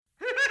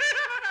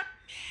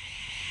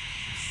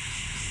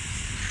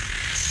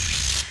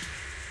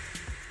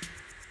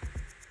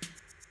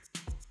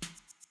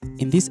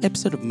In this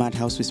episode of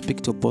Madhouse, we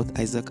speak to both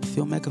Isaac, a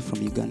filmmaker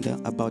from Uganda,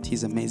 about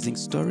his amazing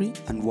story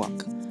and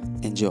work.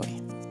 Enjoy.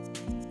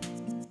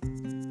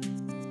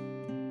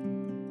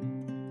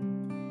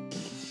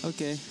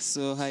 Okay,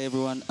 so hi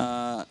everyone.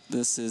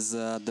 This is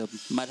the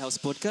Madhouse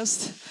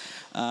podcast.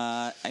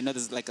 I know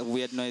there's like a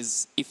weird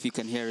noise. If you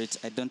can hear it,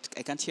 I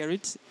can't hear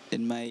it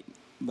in my.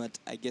 But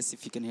I guess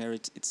if you can hear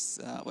it, it's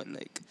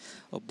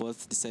or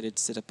both decided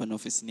to set up an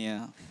office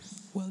near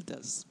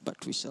Welders.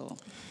 But we shall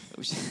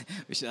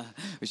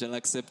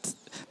accept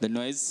the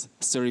noise.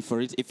 Sorry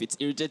for it if it's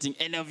irritating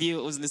any of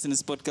you who's listening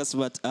to this podcast.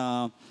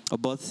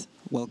 But both,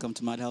 welcome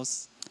to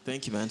Madhouse.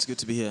 Thank you, man. It's good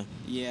to be here.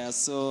 Yeah.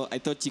 So I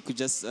thought you could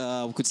just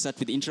we could start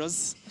with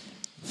intros.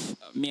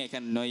 Me, I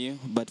can know you,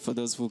 but for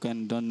those who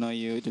don't know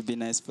you, it would be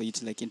nice for you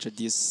to like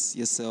introduce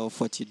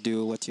yourself, what you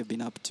do, what you've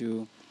been up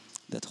to,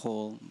 that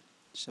whole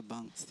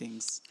shebang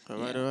things. All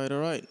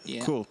right.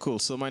 Yeah. Cool.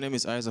 So my name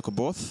is Isaac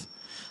Oboth.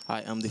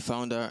 I am the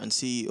founder and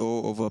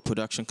CEO of a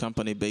production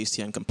company based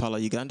here in Kampala,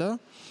 Uganda,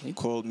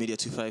 called Media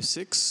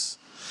 256.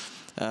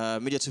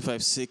 Media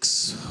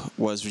 256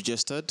 was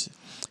registered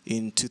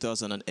in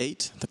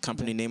 2008. The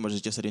company name was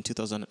registered in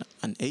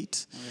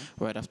 2008,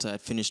 right after I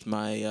finished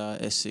my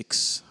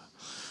S6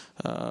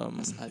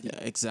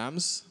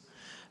 exams.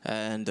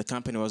 And the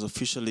company was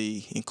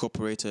officially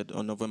incorporated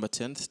on November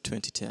 10th,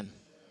 2010.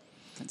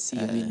 I can see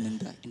you being in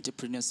the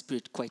entrepreneur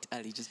spirit quite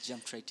early, just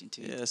jumped right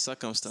into it. Yeah,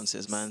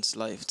 circumstances, man. It's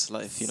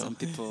life, you know. Some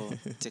people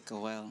take a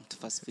while to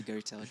first figure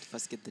it out,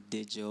 first get the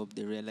day job,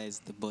 they realize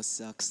the boss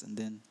sucks, and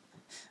then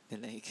they're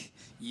like,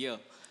 yo,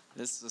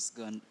 let's just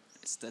go and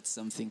start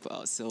something for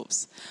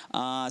ourselves.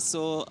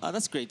 So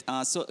that's great.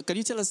 So can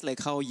you tell us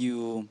like how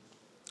you,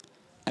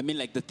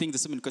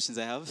 there's so many questions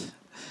I have.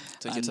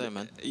 Take your time,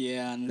 man.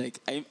 Yeah, and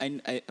like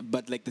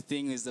but like the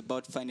thing is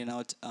about finding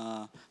out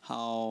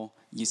how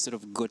you sort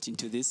of got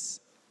into this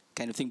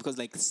kind of thing, because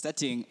like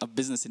starting a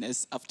business in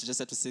after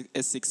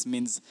S6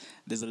 means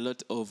there's a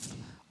lot of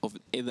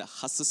either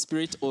hustle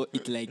spirit or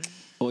it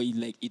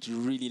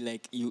really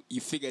like you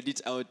figured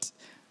it out.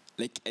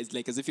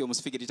 As if you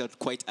almost figured it out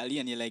quite early,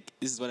 and you're like,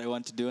 this is what I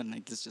want to do, and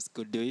like let's just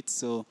go do it.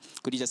 So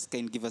could you just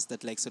kind of give us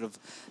that like sort of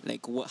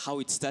like how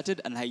it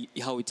started and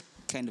how it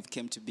kind of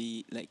came to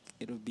be? Like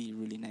it would be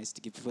really nice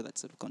to give people that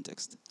sort of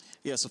context.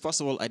 Yeah, so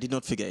first of all, I did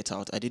not figure it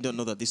out. I did not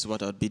know that this is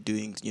what I would be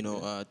doing,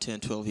 10,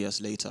 12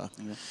 years later.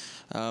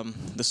 Okay.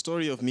 The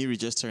story of me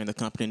registering the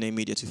company name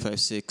Media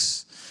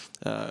 256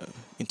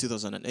 in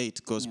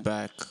 2008 goes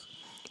back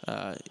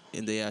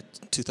in the year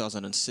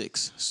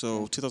 2006.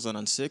 So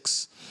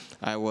 2006,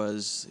 I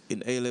was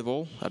in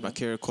A-level at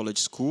Makerere College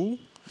School.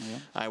 Yeah.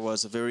 I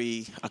was a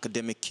very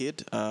academic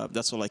kid.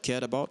 That's all I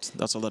cared about.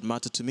 That's all that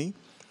mattered to me.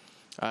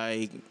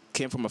 I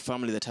came from a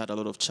family that had a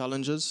lot of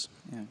challenges.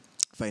 Yeah.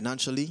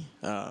 Financially,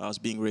 I was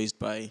being raised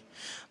by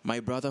my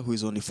brother, who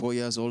is only 4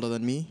 years older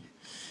than me.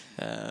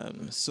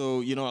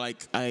 So,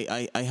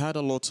 I had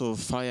a lot of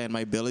fire in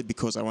my belly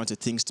because I wanted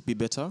things to be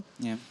better.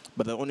 Yeah.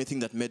 But the only thing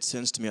that made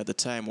sense to me at the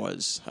time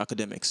was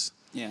academics.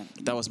 Yeah.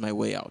 That was my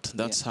way out.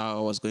 That's how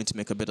I was going to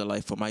make a better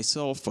life for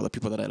myself, for the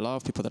people that I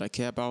love, people that I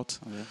care about.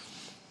 Okay.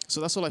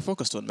 So that's all I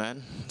focused on,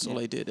 man. That's all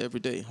I did every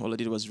day. All I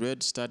did was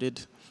read,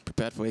 studied,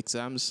 prepared for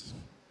exams.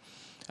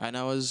 And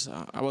I was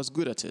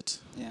good at it.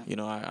 Yeah.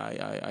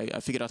 I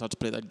figured out how to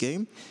play that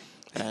game.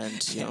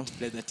 And to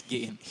play that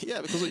game.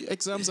 Yeah, because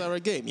exams are a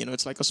game.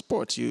 It's like a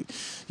sport. You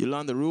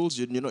learn the rules.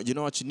 You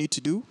know what you need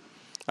to do,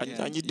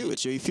 and you do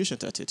it. You're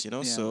efficient at it.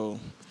 Yeah. So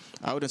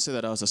I wouldn't say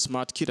that I was a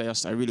smart kid.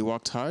 I really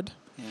worked hard,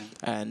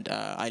 and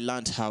I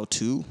learned how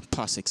to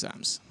pass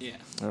exams. Yeah.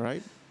 All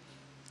right.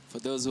 For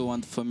those who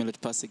want the formula to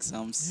pass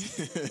exams,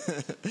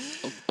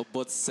 or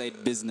both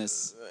side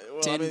business,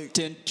 10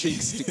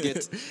 tricks to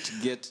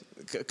get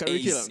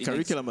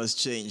curriculum has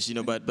changed,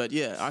 but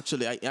yeah,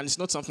 actually, and it's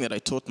not something that I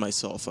taught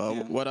myself.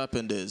 What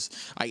happened is,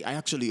 I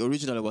actually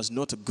originally was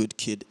not a good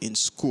kid in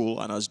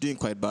school, and I was doing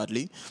quite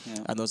badly. Yeah.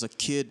 And there was a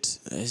kid,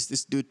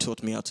 this dude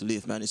taught me how to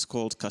live, man. It's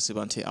called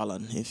Kasibante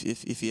Allen.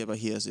 If he ever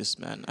hears this,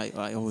 man,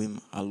 I owe him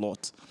a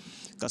lot.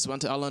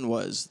 Kasibante Allen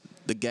was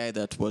the guy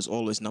that was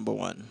always number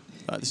one.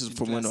 This is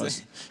from when I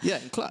was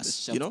in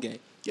class, guy.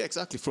 Yeah,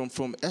 exactly, from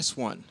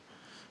S1.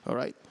 All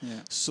right.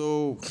 Yeah.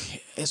 So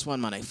S1,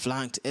 man, I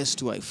flunked.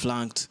 S2, I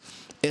flunked.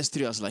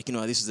 S3, I was like,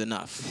 this is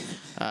enough.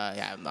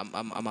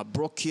 I'm a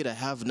broke kid. I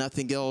have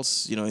nothing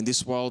else, in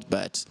this world,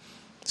 but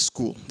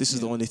school. This is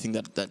the only thing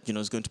that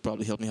is going to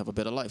probably help me have a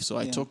better life. So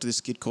I talked to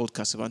this kid called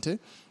Kasivante,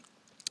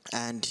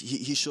 and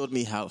he showed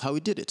me how he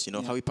did it.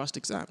 How he passed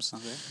exams.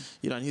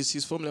 Okay. And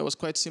his formula was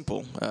quite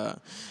simple.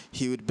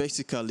 He would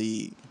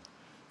basically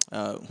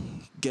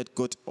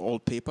got all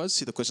papers,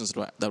 see the questions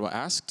that were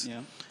asked,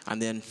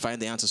 and then find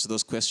the answers to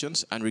those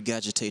questions and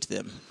regurgitate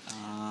them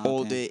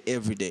all day,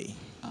 every day.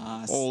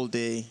 All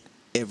day,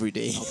 every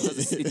day.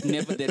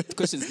 The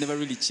questions never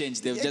really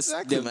changed. They've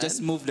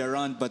just moved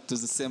around, but to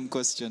the same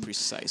question.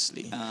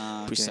 Precisely.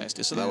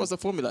 Precisely. So that was the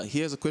formula.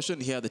 Here's a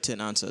question, here are the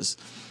 10 answers.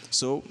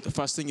 So the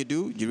first thing you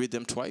do, you read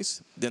them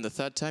twice. Then the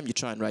third time, you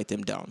try and write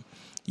them down.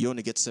 You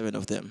only get 7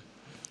 of them.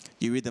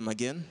 You read them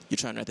again, you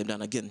try and write them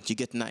down again. You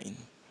get 9.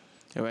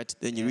 All right.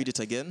 Then you read it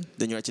again.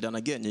 Then you write it down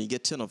again. And you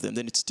get 10 of them.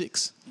 Then it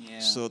sticks. Yeah.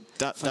 So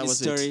that was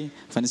story, it.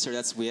 Funny story.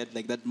 That's weird.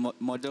 Like that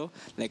model.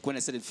 Like when I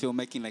started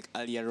filmmaking, like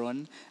earlier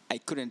on, I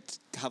couldn't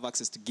have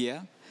access to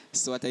gear.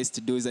 So what I used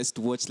to do is I used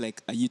to watch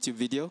like a YouTube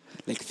video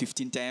like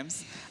 15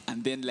 times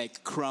and then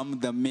like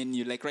cram the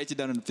menu, like write it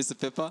down on a piece of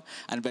paper.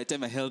 And by the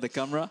time I held the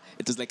camera,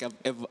 it was like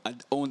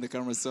I'd owned the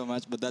camera so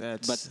much. But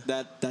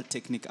that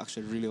technique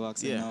actually really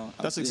works. Yeah,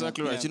 that's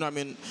exactly right. You know, I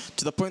mean,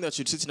 to the point that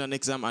you'd sit in an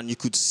exam and you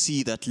could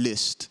see that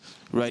list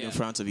right in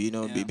front of you. You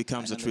know, it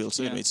becomes a thrill.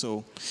 So anyway,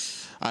 so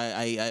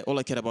I all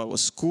I cared about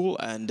was school.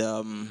 And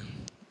on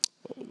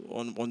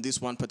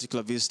this one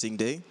particular visiting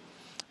day,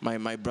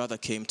 my brother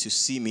came to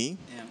see me.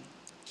 Yeah.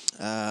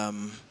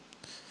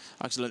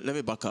 Actually, let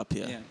me back up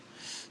here. Yeah.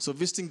 So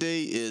visiting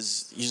day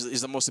is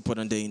the most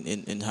important day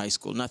in high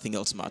school. Nothing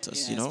else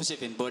matters, you know.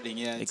 Especially in boarding,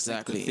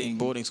 Exactly, like in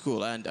boarding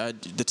school. And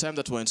the time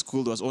that we were in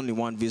school, there was only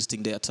one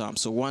visiting day at a time.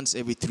 So once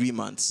every 3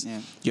 months,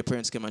 your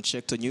parents came and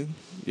checked on you.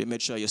 They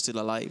made sure you're still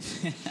alive.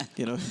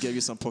 You know, gave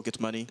you some pocket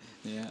money,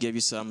 gave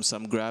you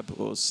some grab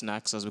or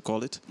snacks, as we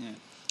call it. Yeah.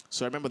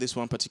 So I remember this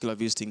one particular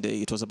visiting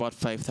day. It was about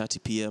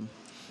 5:30 p.m.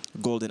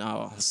 Golden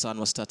hour. The sun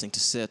was starting to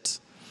set.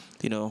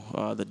 You know,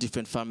 the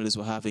different families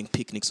were having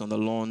picnics on the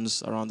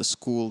lawns around the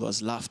school. There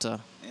was laughter.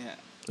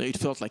 Yeah. It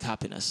felt like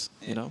happiness,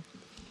 you know.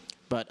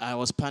 But I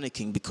was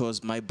panicking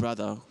because my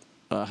brother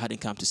hadn't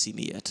come to see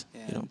me yet.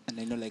 Yeah. You know. And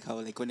I know like how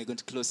like when you're going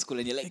to close school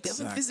and you're like,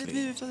 visit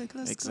me before I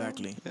close school.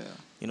 Exactly. Yeah.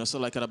 You know, so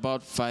like at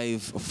about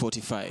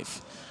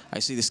 5:45, I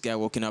see this guy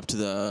walking up to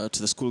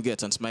the school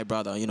gate, and it's my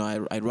brother. You know,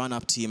 I run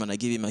up to him and I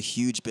give him a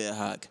huge bear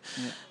hug.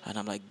 Yeah. And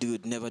I'm like,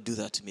 dude, never do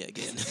that to me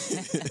again.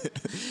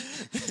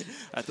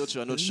 I thought you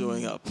were not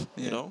showing up,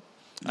 you know.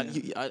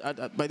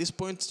 And by this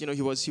point, you know,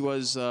 he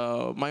was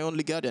my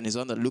only guardian. He's the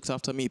one that looked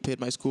after me, paid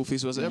my school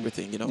fees, was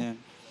everything, you know. Yeah.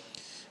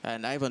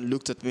 And Ivan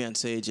looked at me and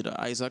said, you know,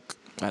 Isaac,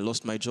 I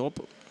lost my job.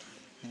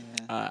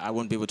 Yeah. I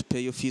won't be able to pay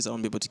your fees. I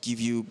won't be able to give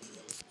you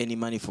any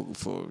money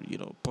for you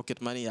know,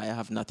 pocket money. I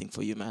have nothing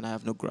for you, man. I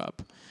have no grab.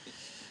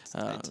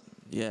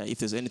 Yeah, if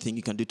there's anything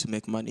you can do to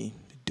make money,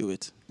 do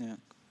it. Yeah.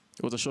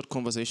 It was a short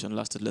conversation,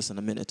 lasted less than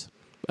a minute,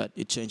 but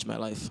it changed my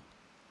life.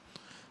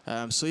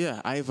 So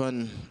yeah,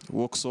 Ivan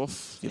walks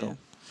off, you know,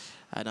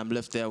 and I'm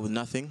left there with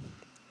nothing.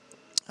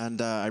 And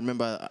I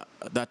remember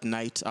that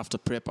night after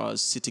prep, I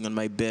was sitting on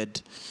my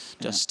bed,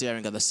 just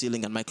staring at the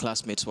ceiling, and my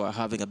classmates were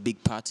having a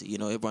big party. You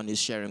know, everyone is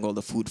sharing all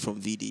the food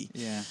from VD.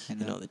 Yeah,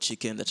 you know, the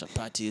chicken, the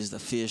chapatis, the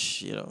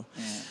fish, you know.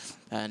 Yeah.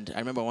 And I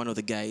remember one of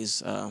the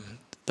guys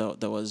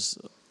that was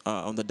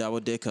on the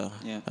double decker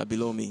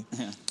below me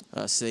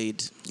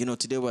said, you know,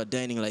 today we're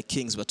dining like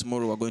kings, but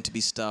tomorrow we're going to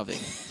be starving.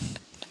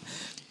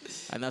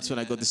 And that's when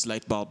I got this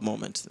light bulb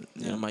moment,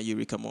 you know, my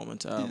eureka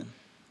moment.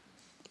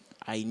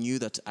 I knew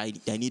that I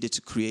needed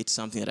to create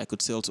something that I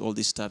could sell to all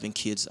these starving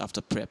kids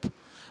after prep.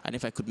 And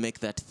if I could make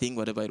that thing,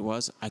 whatever it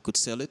was, I could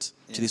sell it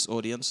to this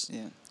audience,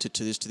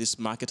 to this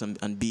market,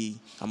 and be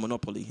a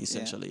monopoly,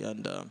 essentially.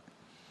 And I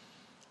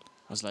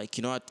was like,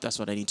 you know what, that's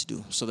what I need to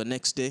do. So the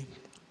next day,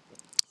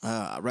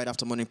 right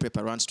after morning prep,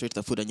 I ran straight to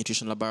the Food and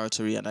Nutrition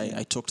Laboratory, and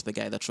I talked to the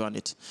guy that ran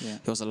it. Yeah.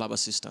 He was a lab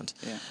assistant.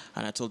 Yeah.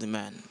 And I told him,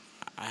 man,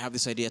 I have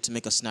this idea to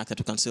make a snack that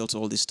we can sell to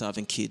all these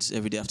starving kids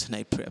every day after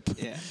night prep.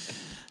 Yeah.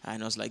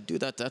 And I was like,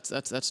 dude,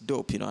 that's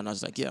dope, you know. And I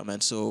was like, yeah,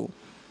 man. So,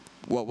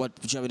 what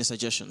do you have any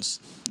suggestions?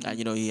 And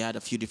you know, he had a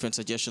few different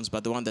suggestions,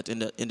 but the one that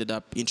ended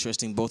up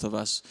interesting both of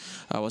us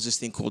was this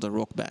thing called a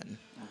rock band.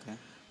 Okay.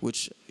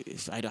 Which,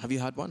 have you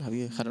had one? Have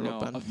you had a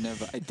rock band? No, I've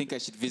never. I think I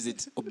should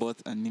visit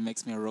Oboth, and he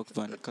makes me a rock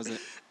band because.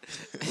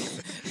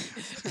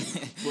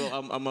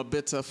 Well, I'm a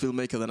better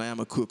filmmaker than I am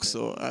a cook,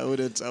 so I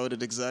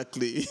wouldn't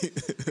exactly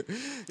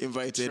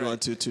invite anyone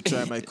to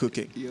try my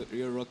cooking.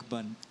 Your rock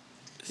band.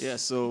 Yeah.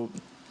 So.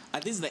 Are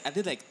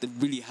they like the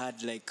really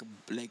hard like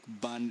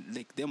bun,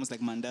 like they're almost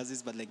like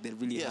mandazis, but like they're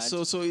really hard?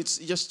 Yeah, so it's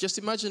just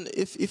imagine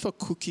if a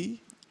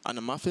cookie and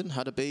a muffin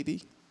had a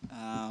baby.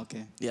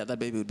 Okay. Yeah, that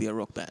baby would be a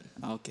rock band.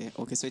 Okay.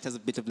 So it has a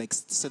bit of like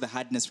the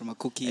hardness from a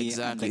cookie.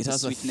 Exactly. And like it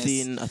has a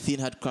thin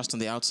hard crust on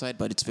the outside,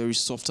 but it's very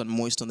soft and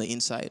moist on the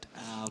inside.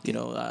 Okay. You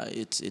know,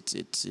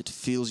 it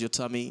fills your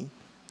tummy.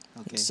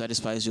 Okay. It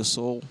satisfies your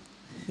soul.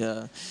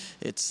 Yeah,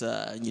 it's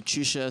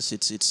nutritious.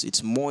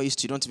 It's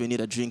moist. You don't even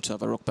need a drink to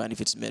have a rock band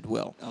if it's made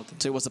well. Okay.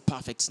 So it was the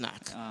perfect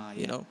snack.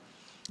 You know.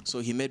 So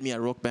he made me a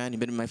rock band. He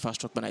made me my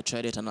first rock band. I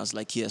tried it and I was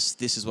like, yes,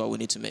 this is what we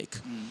need to make.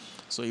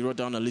 So he wrote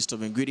down a list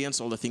of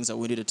ingredients, all the things that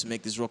we needed to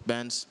make these rock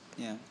bands.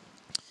 Yeah.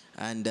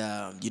 And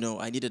you know,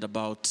 I needed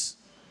about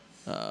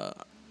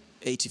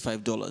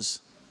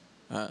 $85.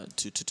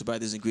 To buy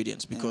these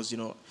ingredients because you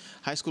know,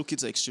 high school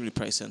kids are extremely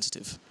price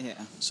sensitive. Yeah.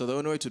 So the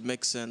only way it would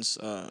make sense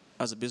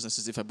as a business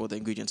is if I bought the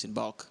ingredients in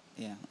bulk.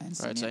 Yeah.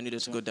 Right. So I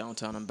needed to go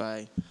downtown and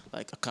buy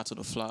like a carton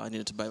of flour. I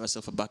needed to buy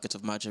myself a bucket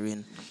of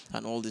margarine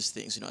and all these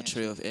things. You know, a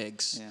tray of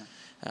eggs.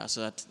 Yeah.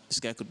 So that this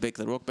guy could bake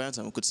the rock bands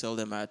and we could sell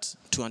them at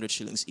 200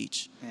 shillings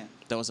each. Yeah.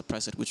 That was the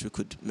price at which we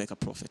could make a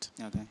profit.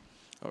 Okay.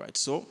 All right.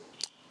 So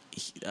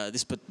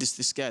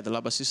this guy, the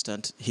lab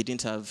assistant, he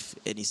didn't have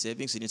any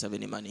savings. He didn't have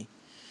any money.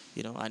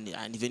 You know, and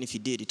even if he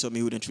did, he told me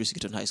he wouldn't risk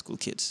it on high school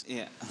kids.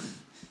 Yeah.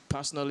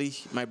 Personally,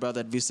 my brother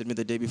had visited me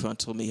the day before and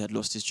told me he had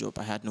lost his job.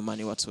 I had no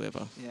money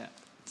whatsoever. Yeah.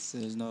 So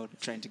there's no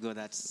trying to go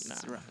that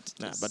route.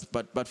 Nah,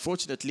 but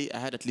fortunately, I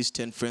had at least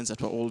 10 friends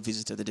that were all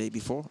visited the day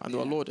before, and they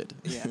were loaded.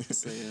 Yeah,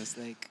 so it was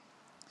like...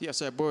 Yeah,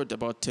 so I borrowed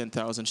about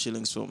 10,000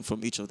 shillings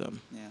from each of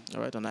them. Yeah.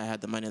 All right, and I had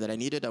the money that I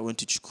needed. I went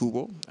to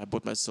Chikubo. I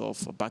bought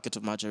myself a bucket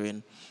of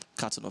margarine,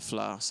 carton of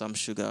flour, some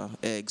sugar,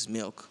 eggs,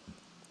 milk.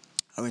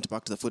 I went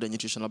back to the Food and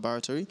Nutrition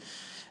Laboratory,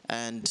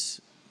 and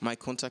my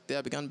contact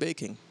there began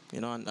baking. You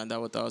know, and that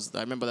was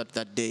I remember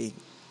that day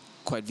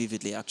quite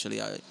vividly.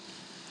 Actually, I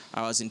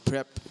was in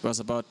prep. It was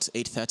about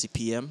 8:30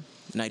 p.m.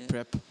 night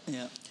prep.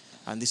 Yeah.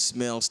 And this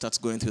smell starts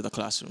going through the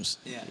classrooms.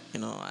 Yeah. You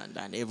know,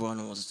 and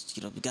everyone was,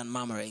 began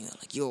murmuring,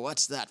 like, yo,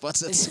 what's that? What's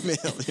that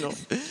smell? You know,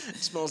 it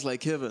smells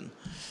like heaven.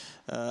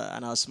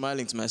 And I was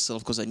smiling to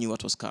myself because I knew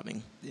what was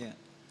coming. Yeah.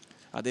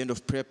 At the end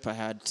of prep, I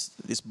had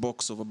this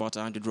box of about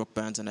 100 rock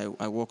bands, and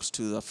I walked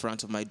to the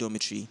front of my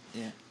dormitory.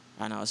 Yeah.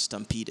 And I was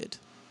stampeded.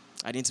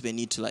 I didn't even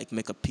need to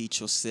make a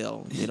pitch or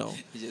sell, you know.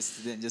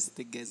 just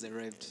the guys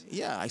arrived.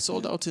 Yeah, I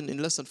sold out in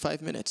less than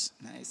 5 minutes.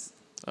 Nice.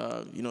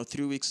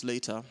 3 weeks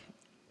later,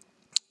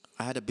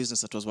 I had a business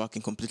that was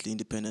working completely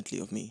independently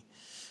of me.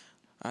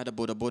 I had a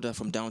boda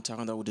from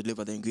downtown that would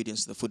deliver the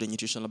ingredients to the Food and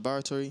Nutrition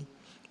Laboratory.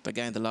 The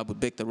guy in the lab would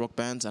bake the rock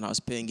bands, and I was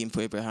paying him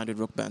for every 100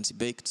 rock bands he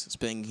baked. I was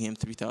paying him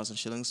 3,000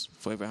 shillings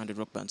for every 100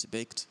 rock bands he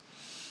baked.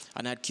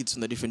 And I had kids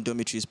from the different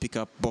dormitories pick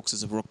up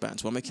boxes of rock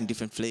bands. We're making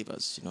different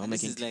flavors, you know.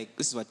 This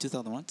is what,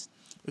 2001?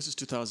 This is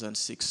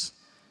 2006.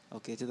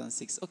 Okay,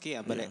 2006. Okay,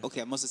 yeah, but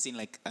I'm also seeing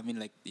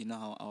you know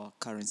how our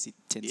currency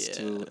tends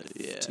to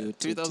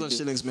 3,000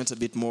 shillings meant a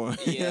bit more.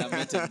 Yeah,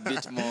 meant a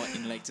bit more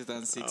in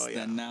 2006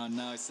 than now.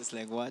 Now it's just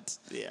like what?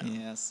 Yeah.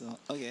 Yeah. So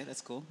okay,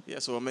 that's cool. Yeah,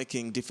 so we're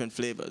making different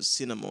flavors: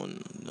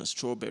 cinnamon,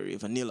 strawberry,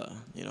 vanilla.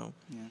 You know.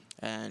 Yeah.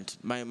 And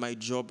my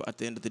job at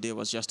the end of the day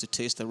was just to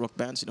taste the rock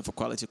bands, for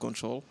quality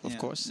control, of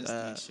course. Just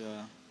to make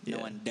sure no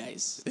one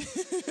dies.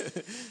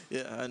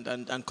 Yeah,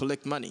 and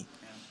collect money.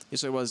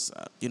 So it was,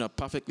 a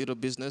perfect little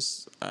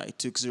business. It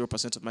took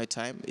 0% of my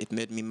time. It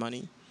made me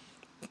money,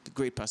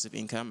 great passive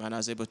income, and I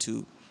was able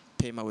to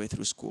pay my way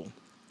through school.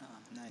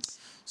 Nice.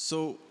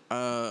 So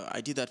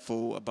I did that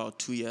for about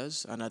 2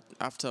 years, and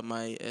after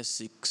my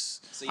S6...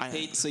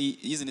 So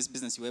using this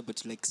business, you were able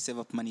to save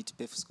up money to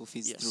pay for school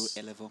fees through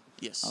A-level?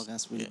 Yes. Oh,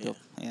 that's really dope.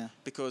 Yeah.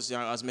 Because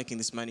I was making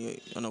this money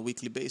on a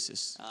weekly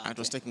basis, and it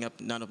was taking up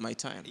none of my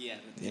time. Yeah,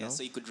 you know?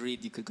 So you could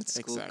read, you could go to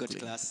school, go to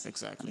class.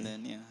 Exactly.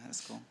 And then,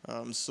 that's cool.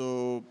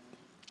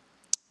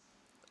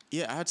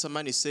 I had some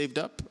money saved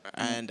up,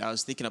 and I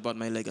was thinking about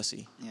my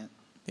legacy. Yeah.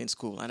 In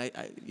school, and I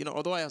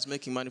although I was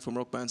making money from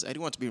rock bands, I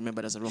didn't want to be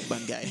remembered as a rock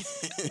band guy.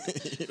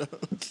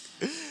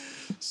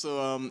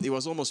 So it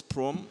was almost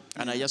prom,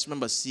 and I just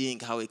remember seeing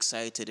how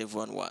excited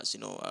everyone was.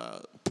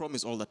 Prom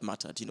is all that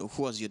mattered.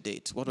 Who was your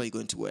date? What were you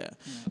going to wear?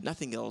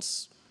 Nothing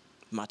else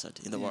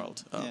mattered in the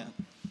world.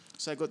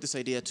 So I got this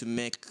idea to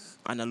make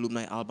an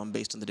alumni album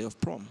based on the day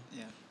of prom.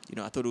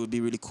 Yeah. I thought it would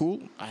be really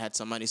cool. I had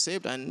some money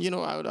saved, and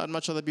I'd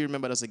much rather be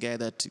remembered as a guy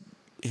that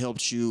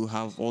helped you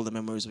have all the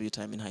memories of your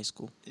time in high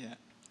school. Yeah.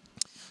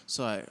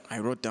 So I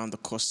wrote down the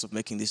costs of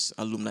making this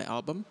alumni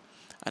album,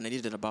 and I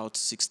needed about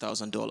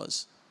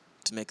 $6,000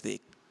 to make the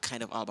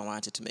kind of album I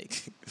wanted to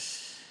make.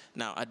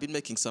 Now, I'd been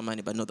making some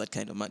money, but not that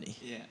kind of money.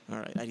 Yeah. All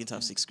right, I didn't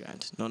have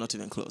 $6,000. No, not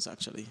even close,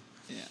 actually.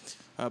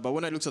 Yeah. But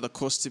when I looked at the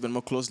costs even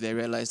more closely, I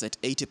realized that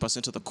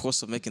 80% of the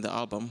cost of making the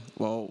album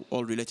were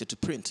all related to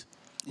print.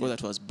 Whether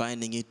that was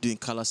binding it, doing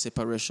color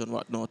separation,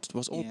 whatnot, it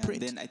was all print.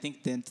 Then I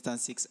think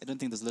 2006, I don't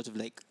think there's a lot of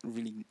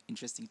really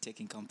interesting tech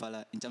in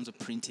Kampala in terms of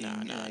printing.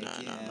 No.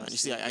 You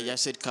see, I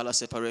just said color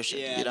separation.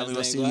 Yeah, we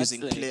were still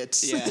using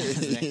plates. Yeah,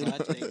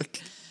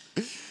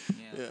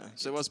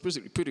 So it was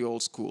pretty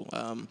old school,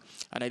 and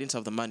I didn't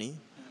have the money.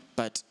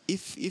 But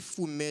if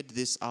we made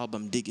this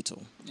album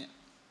digital,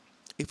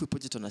 if we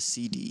put it on a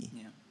CD,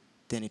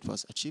 then it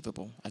was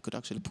achievable. I could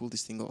actually pull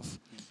this thing off.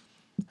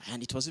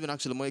 And it was even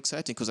actually more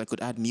exciting because I could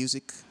add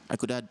music, I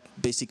could add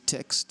basic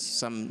text,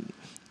 some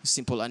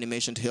simple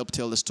animation to help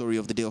tell the story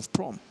of the day of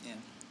prom.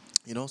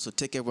 So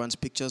take everyone's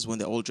pictures when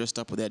they're all dressed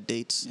up with their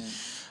dates.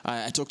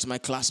 I talked to my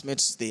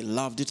classmates. They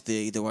loved it.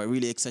 They were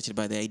really excited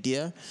by the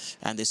idea,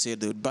 and they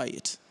said they would buy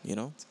it,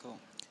 It's cool.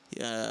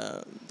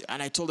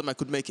 And I told them I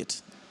could make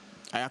it.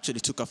 I actually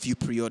took a few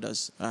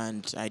pre-orders,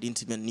 and I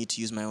didn't even need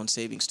to use my own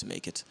savings to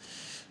make it.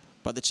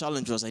 But the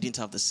challenge was I didn't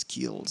have the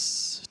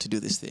skills to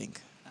do this thing.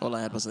 All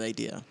I had was an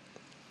idea.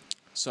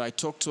 So I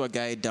talked to a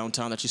guy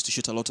downtown that used to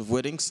shoot a lot of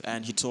weddings,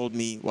 and he told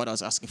me what I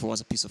was asking for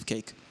was a piece of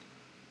cake.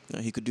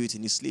 He could do it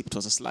in his sleep. It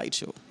was a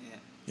slideshow.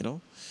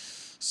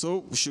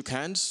 So we shook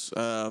hands.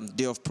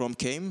 Day of prom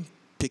came.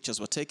 Pictures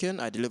were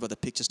taken. I delivered the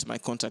pictures to my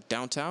contact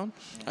downtown.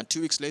 And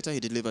 2 weeks later, he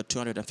delivered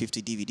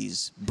 250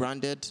 DVDs,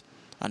 branded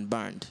and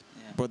burned.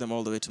 Brought them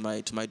all the way to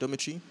my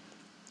dormitory.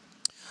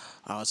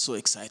 I was so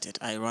excited.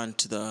 I ran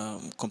to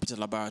the computer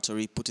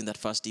laboratory, put in that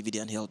first DVD,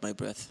 and held my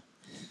breath.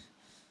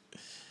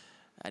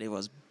 and it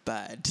was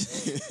bad.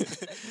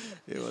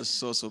 It was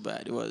so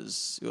bad. It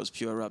was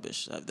pure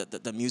rubbish.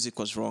 The music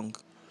was wrong.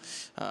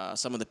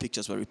 Some of the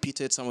pictures were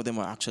repeated. Some of them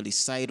were actually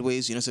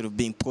sideways. Instead of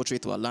being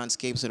portrait or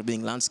landscape, instead of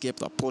being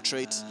landscape or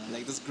portrait.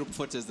 Like those group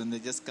photos, and they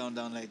just count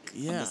down like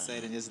on the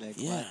side and just like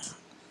what?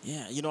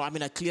 Yeah,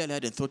 I clearly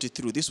hadn't thought it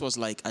through. This was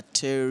like a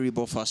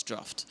terrible first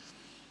draft.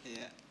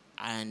 Yeah.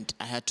 And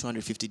I had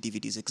 250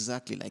 DVDs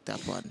exactly like that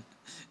one.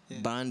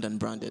 Banned and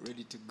branded.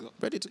 Ready to go.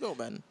 Ready to go,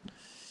 man.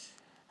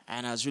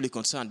 And I was really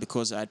concerned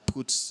because I'd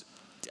put,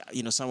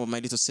 some of my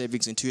little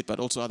savings into it, but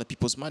also other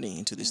people's money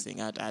into this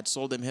thing. I'd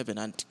sold them heaven,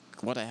 and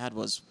what I had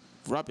was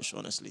rubbish,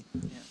 honestly.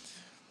 Yeah.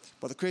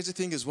 But the crazy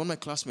thing is, when my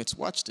classmates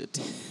watched it,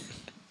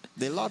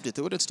 they loved it.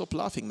 They wouldn't stop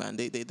laughing, man.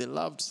 They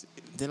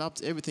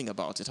loved everything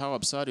about it. How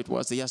absurd it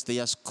was. They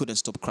just couldn't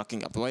stop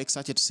cracking up. They were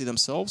excited to see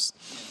themselves.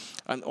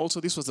 And also,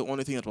 this was the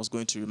only thing that was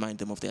going to remind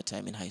them of their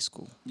time in high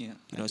school. Yeah.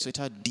 So it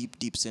had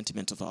deep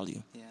sentimental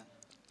value. Yeah.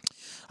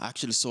 I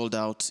actually sold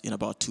out in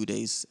about 2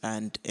 days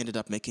and ended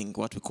up making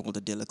what we call the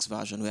deluxe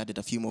version. We added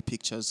a few more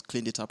pictures,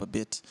 cleaned it up a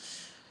bit,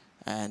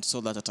 and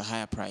sold that at a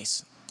higher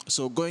price.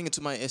 So going into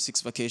my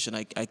Essex vacation,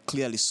 I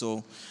clearly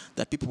saw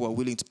that people were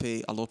willing to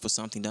pay a lot for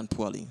something done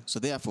poorly. So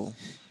therefore,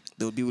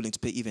 they would be willing to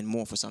pay even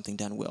more for something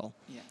done well.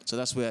 Yeah. So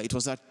that's where it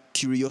was that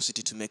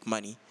curiosity to make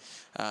money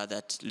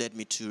that led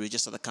me to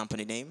register the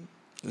company name,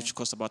 which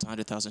cost about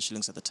 100,000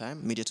 shillings at the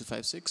time, Media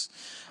 256.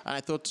 And I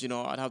thought,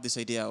 I'd have this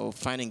idea of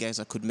finding guys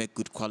that could make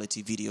good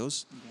quality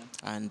videos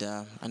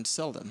and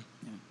sell them.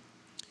 Yeah.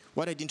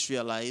 What I didn't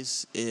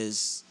realize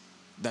is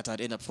that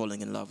I'd end up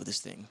falling in love with this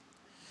thing.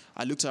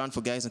 I looked around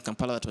for guys in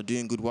Kampala that were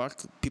doing good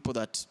work, people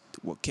that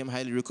came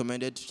highly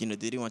recommended. They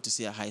didn't want to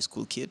see a high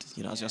school kid.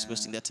 I was just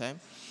wasting their time.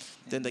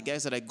 Then the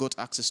guys that I got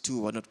access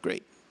to were not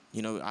great.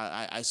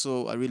 I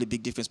saw a really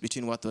big difference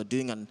between what they were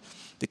doing and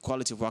the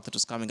quality of work that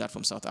was coming out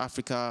from South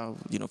Africa,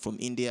 from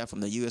India,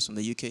 from the US, from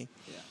the UK. Yeah.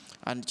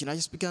 And, I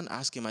just began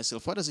asking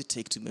myself, what does it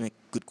take to make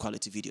good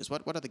quality videos?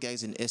 What are the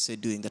guys in SA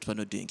doing that we're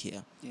not doing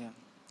here? Yeah.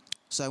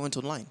 So I went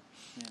online.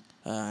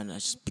 Yeah. And I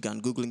just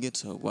began Googling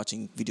it,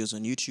 watching videos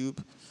on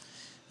YouTube,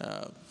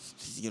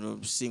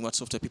 seeing what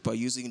software people are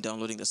using,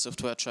 downloading the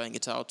software, trying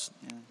it out.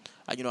 Yeah.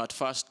 And, at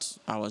first,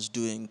 I was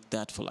doing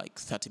that for like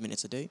 30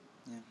 minutes a day.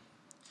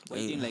 What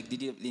are you doing? Like,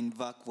 did you in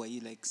VAC? Were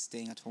you like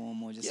staying at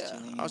home or just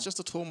chilling? I was just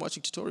at home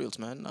watching tutorials,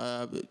 man.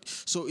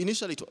 So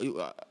initially,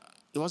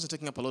 it wasn't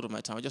taking up a lot of my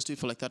time. I just do it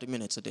for like 30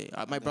 minutes a day.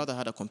 My brother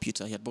had a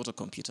computer. He had bought a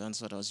computer, and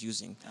that's what I was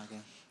using.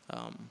 Okay.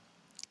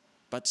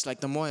 But it's like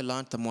the more I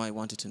learned, the more I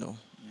wanted to know.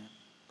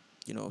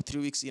 Yeah.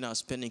 3 weeks in, I was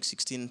spending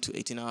 16 to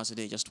 18 hours a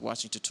day just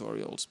watching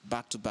tutorials,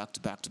 back to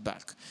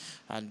back,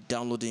 and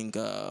downloading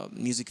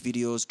music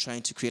videos,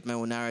 trying to create my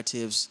own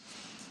narratives.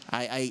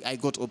 I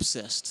got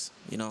obsessed,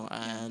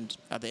 and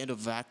at the end of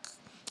VAC,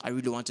 I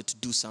really wanted to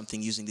do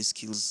something using these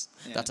skills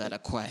that I'd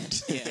acquired.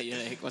 You're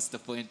like, what's the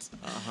point?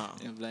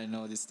 If I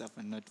know this stuff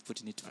and not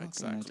putting it to work.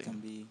 Exactly. It can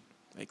be...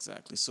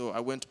 Exactly. So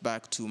I went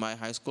back to my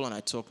high school and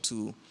I talked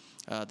to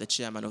the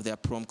chairman of their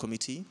prom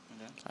committee.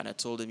 Okay. And I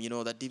told him,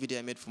 that DVD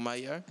I made for my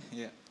year,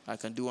 I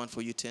can do one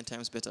for you 10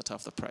 times better at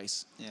half the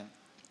price. Yeah.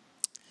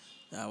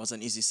 It was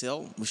an easy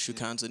sell. We shook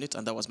hands on it,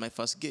 and that was my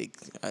first gig.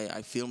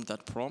 I filmed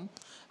that prom,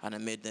 and I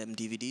made them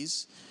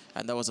DVDs,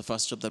 and that was the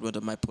first job that went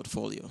on my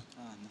portfolio.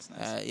 That's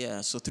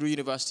nice. So through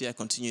university, I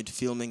continued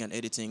filming and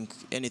editing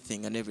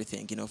anything and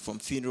everything, from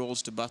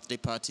funerals to birthday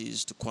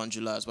parties to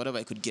quandulas, whatever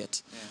I could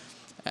get.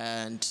 Yeah.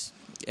 And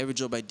every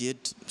job I did,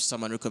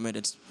 someone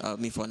recommended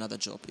me for another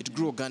job. It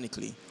grew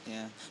organically.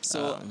 Yeah.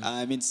 So,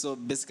 so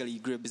basically you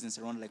grew a business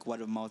around like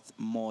word of mouth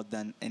more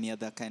than any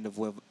other kind of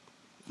way of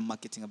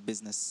marketing a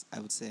business, I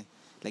would say.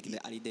 Like in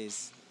the early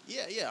days.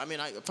 Yeah.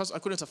 First, I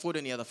couldn't afford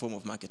any other form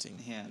of marketing.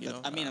 Yeah.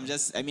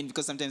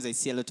 Because sometimes I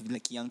see a lot of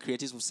like young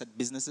creatives who start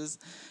businesses,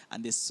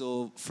 and they're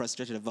so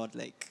frustrated about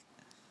they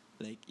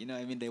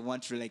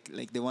want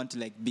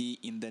to be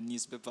in the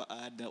newspaper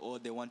ad, or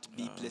they want to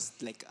be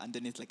placed like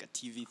underneath like a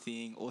TV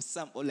thing, or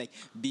like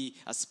be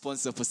a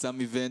sponsor for some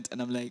event.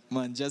 And I'm like,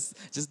 man, just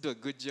do a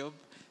good job.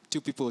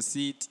 2 people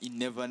see it, you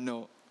never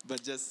know.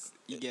 But just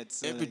you get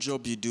every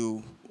job you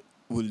do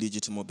will lead you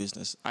to more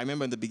business. I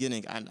remember in the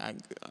beginning, and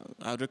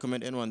I would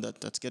recommend anyone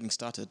that's getting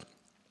started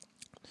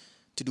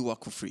to do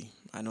work for free.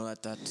 I know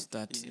that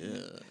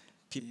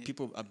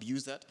people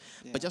abuse that,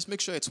 but just make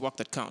sure it's work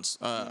that counts.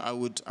 I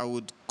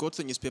would go to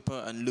the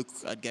newspaper and look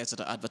at guys that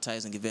are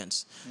advertising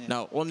events. Yeah.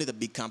 Now, only the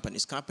big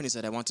companies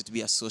that I wanted to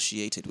be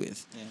associated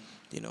with.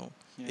 Yeah.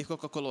 If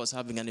Coca-Cola was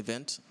having an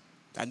event,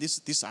 and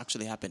this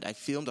actually happened, I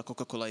filmed a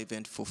Coca-Cola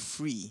event for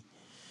free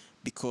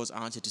because I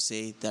wanted to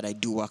say that I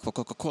do work for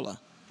Coca-Cola.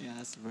 Yeah,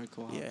 that's very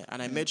cool. Yeah,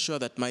 and I made sure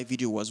that my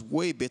video was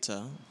way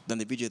better than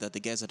the video that the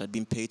guys that had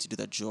been paid to do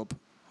that job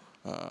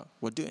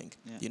were doing.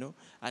 Yeah.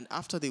 And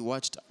after they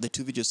watched the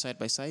 2 videos side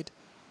by side,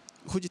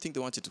 who do you think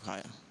they wanted to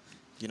hire?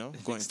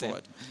 going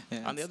forward.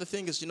 Yeah. And the other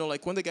thing is,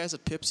 like when the guys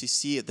at Pepsi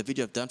see the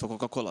video I've done for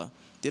Coca-Cola,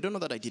 they don't know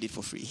that I did it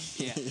for free.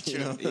 Yeah,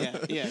 true.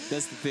 Yeah,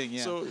 that's the thing.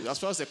 Yeah. So as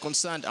far as they're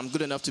concerned, I'm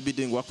good enough to be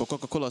doing work for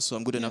Coca-Cola, so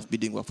I'm good enough to be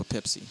doing work for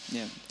Pepsi.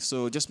 Yeah.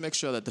 So just make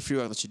sure that the free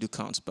work that you do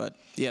counts. But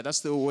yeah, that's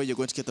the way you're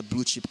going to get the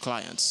blue chip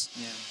clients.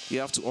 Yeah. You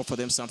have to offer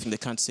them something they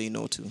can't say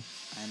no to.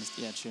 I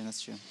understand. Yeah, true.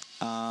 That's true.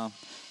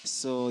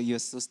 So you're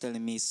just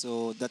telling me,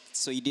 so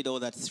you did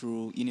all that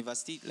through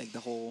university, like the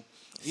whole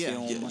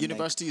film. Yeah.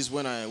 University is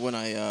when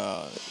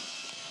I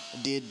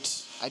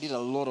did a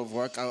lot of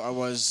work. I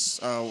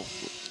was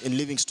in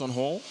Livingston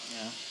Hall,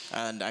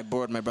 and I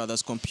borrowed my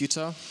brother's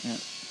computer. Yeah.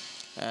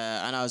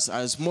 And I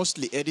was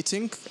mostly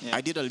editing. Yeah.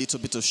 I did a little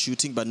bit of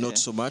shooting, but not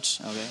so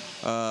much.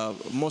 Okay.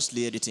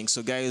 Mostly editing.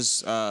 So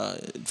guys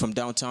from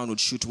downtown would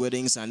shoot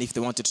weddings, and if they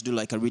wanted to do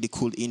like a really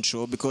cool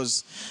intro,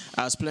 because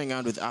I was playing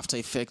around with After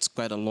Effects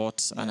quite a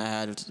lot, and I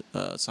had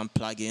some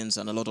plugins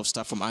and a lot of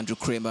stuff from Andrew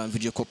Kramer and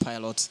Video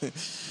Copilot.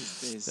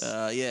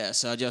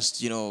 So I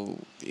just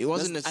it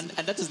wasn't. And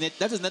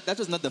that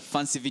was not the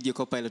fancy Video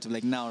Copilot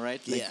like now,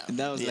 right? Like,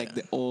 that was like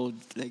the old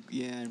I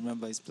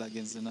remember his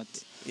plugins are not.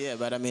 Yeah,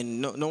 but I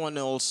mean, no one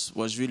else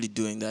was really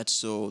doing that,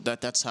 so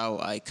that's how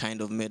I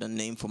kind of made a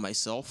name for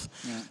myself.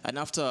 Yeah. And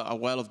after a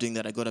while of doing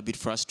that, I got a bit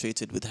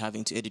frustrated with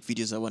having to edit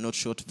videos that were not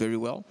shot very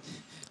well.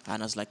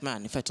 And I was like,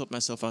 man, if I taught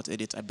myself how to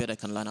edit, I bet I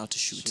can learn how to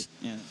shoot.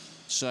 Yeah.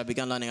 So I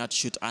began learning how to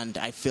shoot, and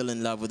I fell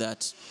in love with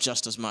that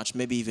just as much,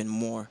 maybe even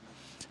more.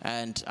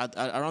 And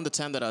around the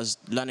time that I was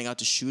learning how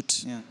to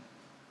shoot,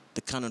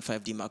 the Canon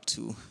 5D Mark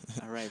II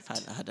had arrived.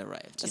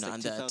 That's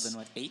like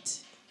 2008?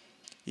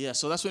 Yeah,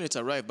 so that's when it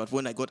arrived. But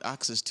when I got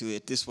access to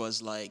it, this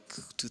was like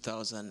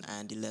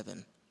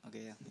 2011.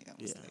 Okay,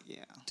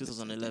 yeah.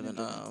 2011.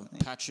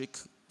 Patrick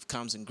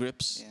Cams and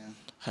Grips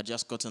had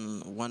just gotten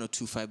 1 or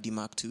 2 5D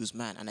Mark IIs,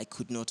 man, and I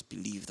could not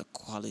believe the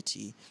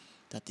quality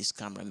that this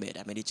camera made.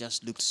 I mean, it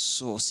just looked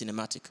so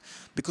cinematic.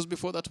 Because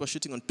before that, we were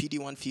shooting on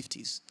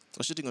PD-150s. We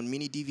were shooting on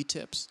mini DV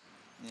tapes.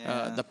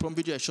 Yeah. The prom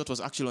video I shot was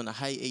actually on a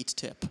high 8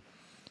 tape.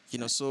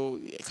 So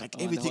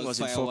like everything was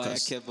in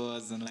focus.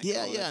 Cables and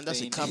and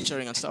that's it,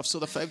 capturing and stuff. So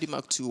the 5D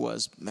Mark II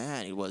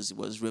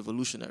was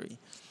revolutionary.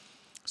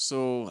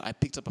 So I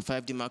picked up a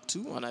 5D Mark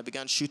II and I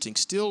began shooting,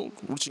 still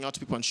reaching out to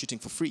people and shooting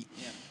for free.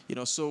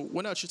 Yeah. So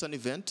when I shoot an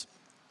event,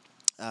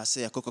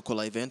 say a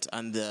Coca-Cola event,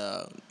 and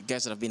the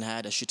guys that have been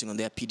hired are shooting on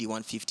their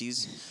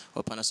PD-150s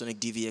or Panasonic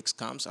DVX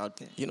cams, I'll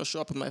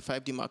show up with my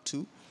 5D Mark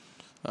II.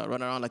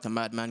 Run around like a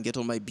madman, get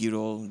on my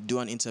B-roll, do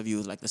an interview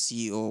with like the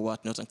CEO or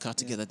whatnot, and cut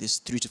together this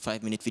 3 to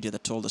 5 minute video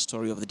that told the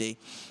story of the day.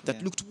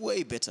 That looked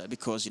way better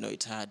because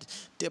it had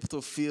depth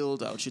of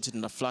field. I would shoot it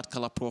in a flat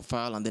color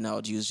profile, and then I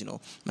would use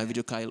my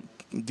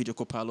Video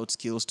Copilot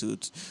skills to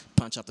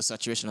punch up the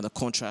saturation and the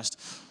contrast.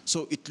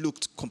 So it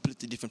looked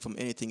completely different from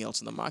anything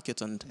else in the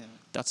market, and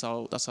that's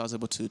how I was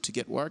able to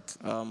get work.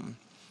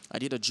 I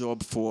did a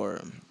job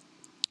for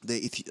the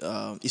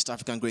East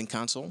African Grain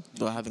Council.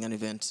 They were having an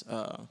event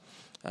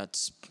at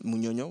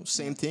Munyonyo,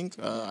 same thing.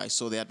 I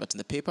saw the advert in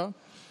the paper.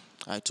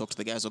 I talked to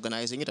the guys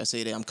organizing it. I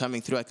said, hey, I'm coming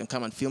through. I can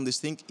come and film this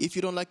thing. If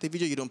you don't like the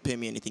video, you don't pay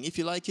me anything. If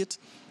you like it,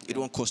 it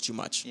won't cost you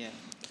much. Yeah.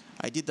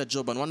 I did that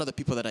job, and one of the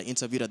people that I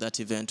interviewed at that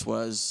event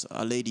was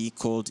a lady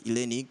called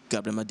Eleni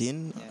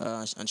Gabremadin,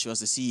 and she was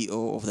the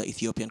CEO of the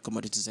Ethiopian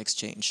Commodities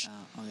Exchange.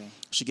 Okay.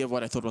 She gave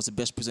what I thought was the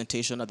best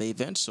presentation at the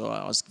event, so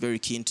I was very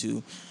keen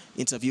to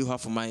interview her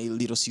for my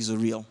Little Caesar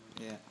reel.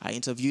 Yeah. I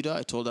interviewed her.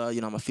 I told her,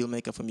 I'm a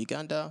filmmaker from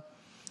Uganda.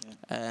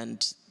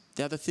 And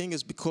the other thing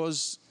is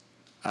because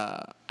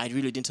I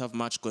really didn't have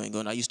much going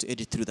on, I used to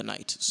edit through the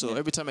night. So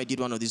every time I did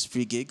one of these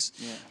free gigs,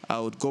 I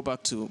would go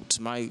back to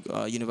my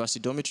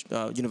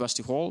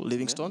university hall,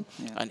 Livingston,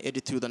 and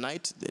edit through the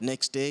night. The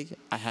next day,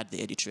 I had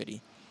the edit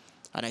ready.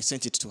 And I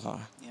sent it to her.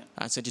 Yeah.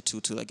 I sent it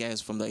to the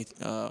guys from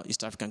the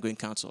East African Grain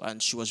Council,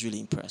 and she was really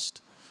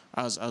impressed,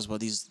 as were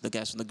the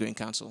guys from the Grain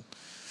Council.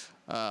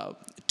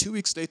 2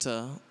 weeks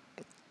later,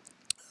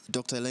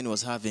 Dr. Eleni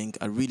was having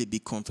a really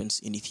big conference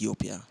in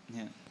Ethiopia.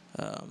 Yeah.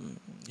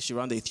 She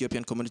ran the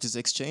Ethiopian Commodities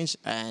Exchange,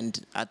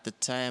 and at the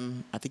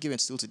time, I think even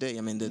still today,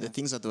 I mean, the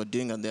things that they were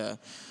doing on their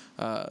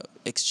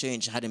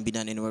exchange hadn't been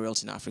done anywhere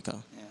else in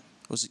Africa. Yeah.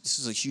 This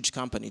is a huge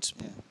company. It's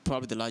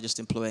probably the largest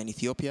employer in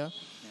Ethiopia.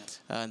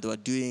 Yeah. And they were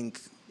doing,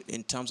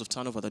 in terms of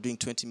turnover, they're doing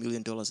 $20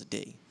 million a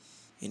day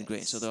in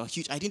grain. So they were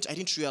huge. I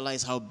didn't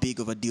realize how big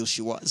of a deal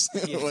she was,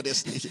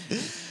 honestly.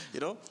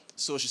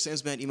 So she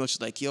sends me an email. She's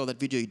like, yo, that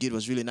video you did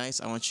was really nice.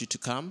 I want you to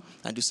come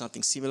and do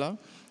something similar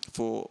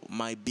for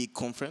my big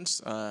conference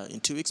in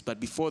 2 weeks.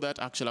 But before that,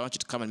 actually, I want you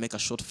to come and make a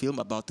short film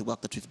about the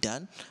work that we've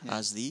done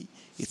as the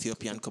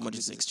Ethiopian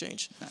Commodities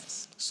Exchange.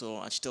 Nice.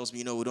 So she tells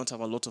me, we don't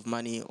have a lot of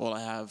money. All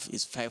I have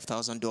is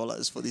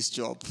 $5,000 for this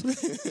job. But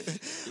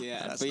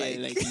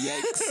like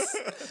yikes.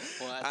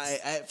 What?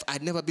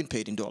 I'd never been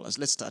paid in dollars.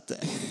 Let's start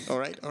there. All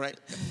right.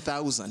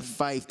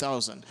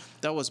 5,000.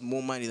 That was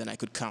more money than I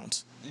could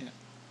count. Yeah.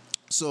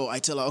 So I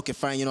tell her, okay,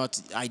 fine, you know what,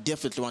 I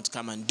definitely want to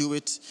come and do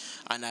it.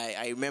 And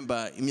I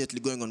remember immediately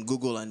going on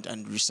Google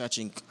and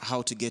researching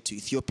how to get to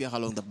Ethiopia, how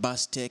long the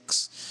bus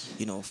takes,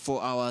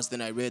 4 hours.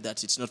 Then I read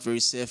that it's not very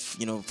safe,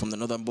 from the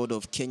northern border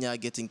of Kenya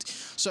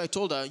so I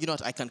told her, you know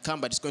what, I can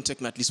come, but it's going to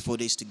take me at least 4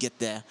 days to get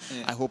there.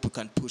 Yeah. I hope we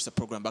can push the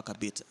program back a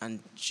bit. And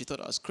she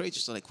thought I was crazy.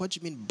 She's like, what do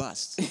you mean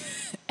bus?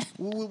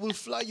 We'll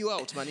fly you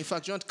out, man. In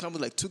fact, you want to come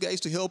with like 2 guys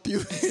to help you?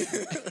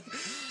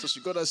 So she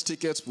got us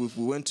tickets. We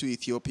went to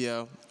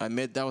Ethiopia.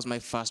 That was my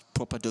first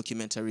proper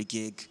documentary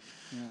gig.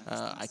 Yeah,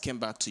 nice. I came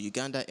back to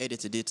Uganda,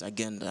 edited it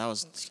again. I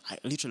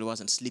literally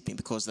wasn't sleeping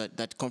because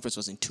that conference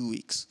was in 2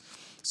 weeks.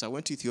 So I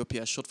went to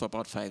Ethiopia, shot for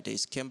about 5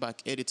 days, came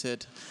back,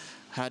 edited,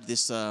 had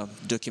this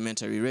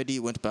documentary ready,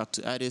 went back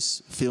to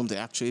Addis, filmed the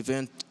actual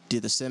event,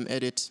 did the same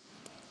edit.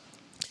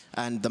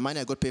 And the money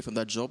I got paid from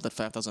that job, that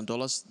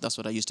 $5,000, that's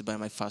what I used to buy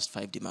my first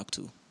 5D Mark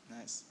II.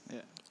 Nice,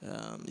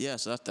 yeah.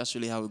 So that's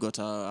really how we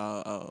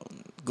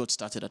got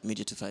started at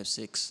Media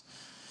 256.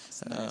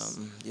 Nice.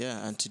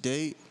 And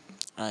today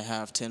I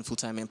have 10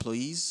 full-time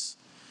employees.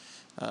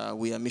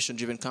 We are a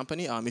mission-driven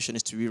company. Our mission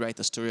is to rewrite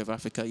the story of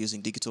Africa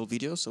using digital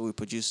video. So we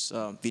produce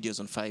videos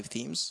on 5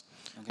 themes: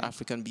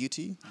 African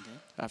beauty,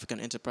 African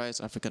enterprise,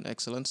 African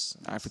excellence,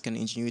 African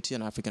ingenuity,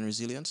 and African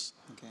resilience.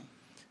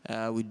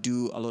 We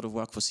do a lot of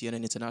work for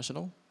CNN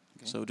International.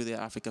 So we do their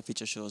Africa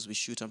feature shows. We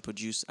shoot and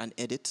produce and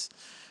edit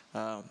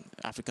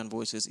African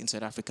voices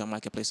inside Africa,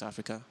 Marketplace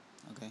Africa.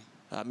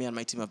 Me and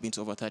my team have been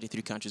to over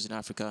 33 countries in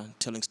Africa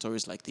telling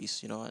stories like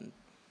this, and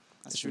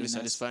it's really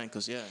satisfying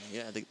because,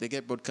 they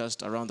get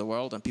broadcast around the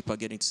world and people are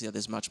getting to see that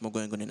there's much more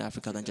going on in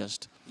Africa than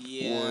just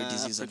war,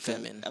 disease, and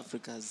famine.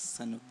 Africa has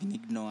kind of been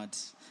ignored.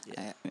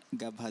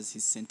 Gab has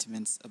his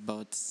sentiments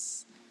about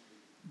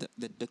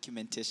the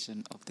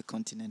documentation of the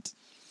continent.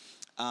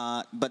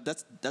 But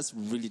that's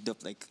really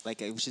dope.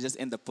 Like we should just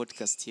end the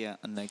podcast here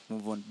and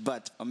move on.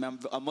 But I'm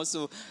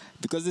also,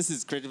 because this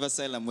is Creative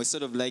Asylum, we're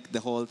sort of like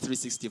the whole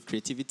 360 of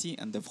creativity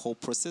and the whole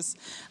process.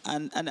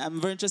 And I'm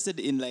very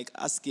interested in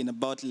asking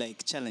about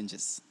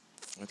challenges.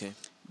 Okay.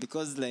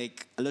 Because a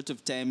lot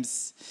of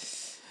times,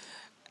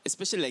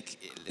 especially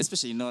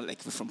we're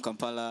from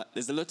Kampala,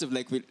 there's a lot of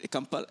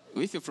Kampala.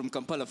 If you're from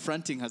Kampala,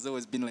 fronting has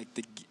always been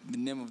the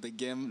name of the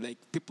game.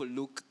 People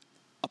look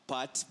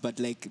apart, but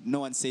no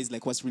one says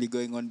what's really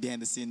going on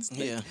behind the scenes.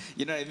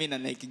 You know what I mean?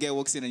 And a guy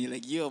walks in and you're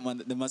like, yo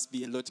man, there must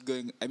be a lot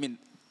going. I mean,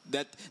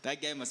 that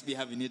guy must be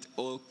having it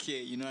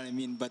okay. You know what I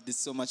mean? But there's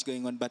so much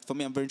going on. But for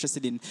me, I'm very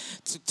interested in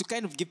to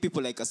kind of give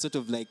people a sort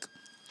of a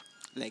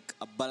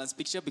balanced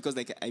picture, because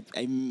I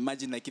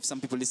imagine if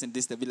some people listen to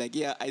this, they'll be like,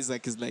 yeah,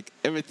 Isaac is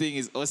everything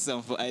is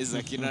awesome for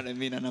Isaac. You know what I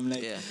mean? And I'm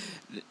like,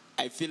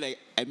 I feel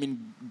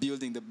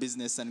building the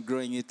business and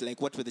growing it,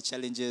 what were the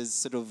challenges?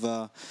 Sort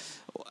of,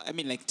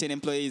 10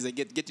 employees.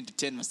 Getting to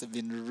 10 must have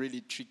been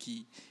really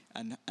tricky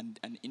and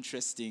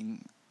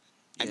interesting.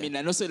 I mean,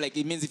 and also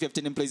it means if you have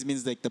 10 employees, it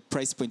means the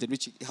price point at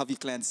which you have your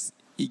clients,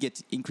 you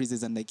get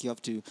increases, and you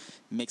have to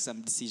make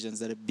some decisions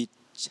that are a bit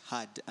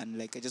hard.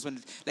 And I just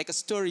wanted a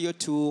story or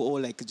two,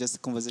 or just a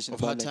conversation of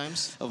about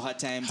hard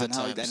times,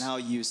 and how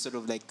you sort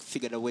of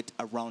figured a way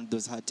around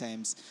those hard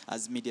times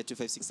as Media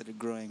 256 started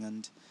growing.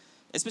 And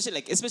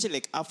especially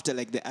after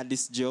the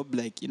Addis job,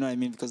 you know what I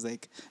mean, because I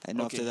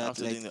know after that,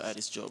 after doing the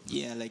Addis job,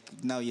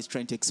 now you're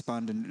trying to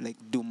expand and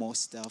do more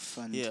stuff.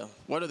 And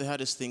one of the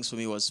hardest things for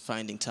me was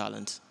finding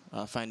talent,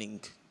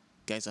 finding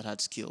guys that had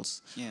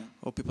skills,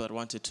 or people that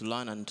wanted to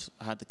learn and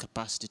had the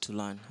capacity to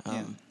learn.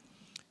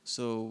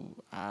 So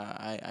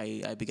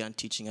I began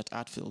teaching at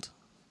Artfield.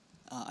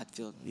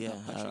 Artfield.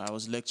 I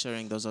was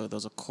lecturing. There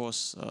was a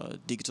course,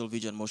 digital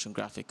video and motion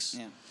graphics.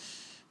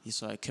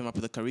 So I came up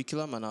with a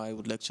curriculum, and I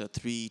would lecture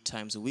 3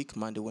 times a week,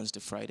 Monday, Wednesday,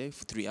 Friday,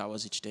 for 3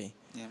 hours each day.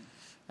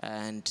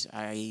 And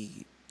I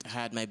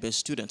had my best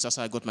students. That's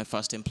how I got my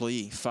first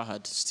employee,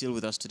 Fahad, still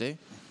with us today.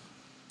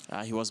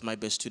 He was my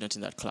best student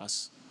in that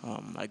class.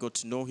 I got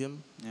to know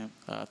him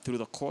through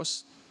the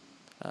course,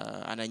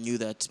 and I knew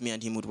that me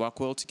and him would work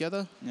well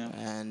together.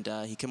 And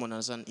he came on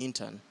as an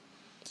intern.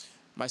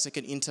 My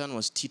second intern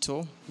was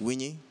Tito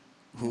Winnie,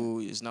 who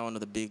is now one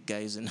of the big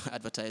guys in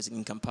advertising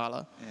in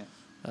Kampala.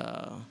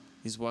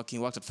 He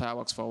worked at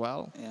Fireworks for a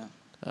while,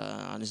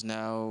 and he's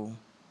now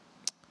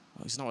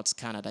at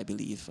Canada, I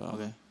believe.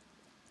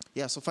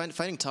 So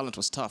finding talent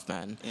was tough,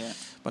 man.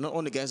 But not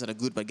only guys that are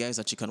good, but guys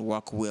that you can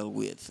work well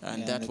with.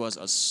 And that was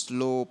a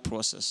slow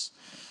process.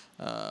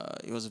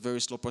 It was a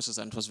very slow process,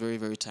 and it was very,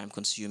 very time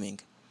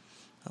consuming.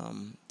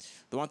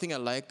 The one thing I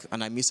like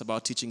and I miss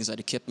about teaching is that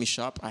it kept me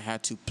sharp. I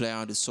had to play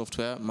around with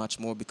software much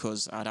more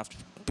because I'd have to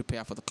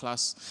prepare for the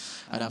class.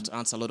 I'd have to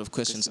answer a lot of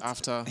questions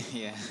after.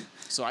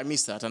 So I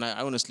miss that, and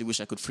I honestly wish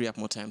I could free up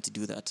more time to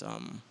do that.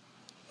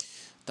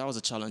 That was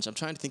a challenge. I'm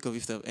trying to think of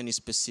if there are any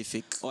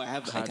specific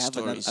hard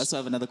stories. I also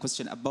have another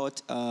question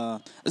about,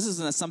 this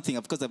is something,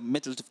 of course, I've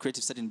met a lot of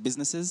creatives starting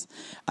businesses,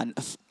 and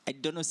I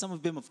don't know, some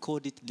of them have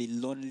called it the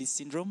lonely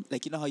syndrome.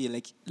 You know how you're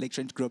like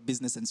trying to grow a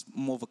business and it's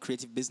more of a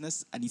creative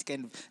business, and it's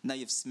kind of, now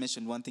you've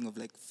mentioned one thing of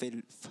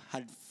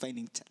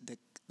finding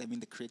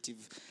the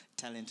creative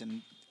talent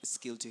and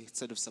skill to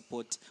sort of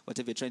support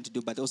whatever you're trying to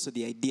do, but also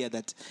the idea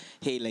that,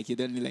 hey, like you're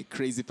the only like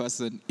crazy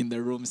person in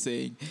the room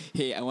saying,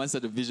 hey, I want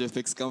sort of visual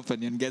effects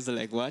company, and guys are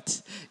like,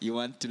 what? You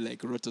want to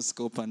like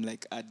rotoscope and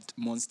like add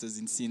monsters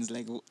in scenes,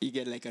 like you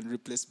get like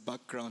unreplaced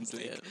backgrounds,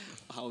 like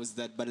how is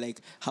that? But like,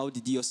 how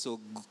did you also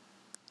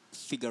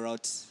figure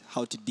out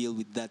how to deal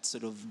with that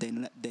sort of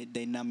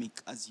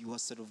dynamic as you are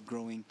sort of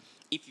growing?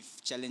 If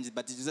you've challenged it,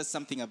 but it's just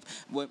something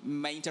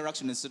my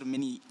interaction with sort of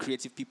many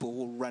creative people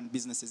who run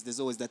businesses, there's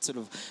always that sort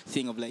of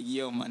thing of like,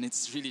 yo, man,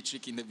 it's really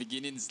tricky in the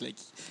beginning. It's like,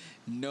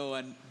 no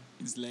one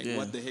is like,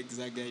 what the heck is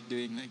that guy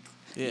doing? Like,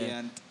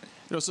 and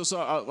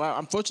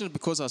I'm fortunate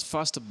because I was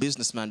first a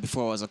businessman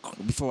before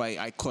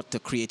I caught the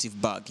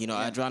creative bug.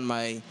 I'd run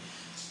my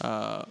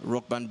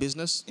rock band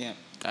business,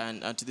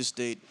 and to this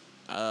date,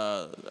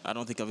 I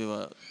don't think I've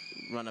ever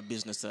run a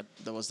business that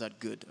was that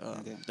good,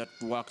 that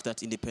worked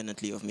that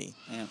independently of me.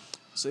 Yeah.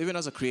 So even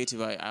as a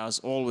creative, I was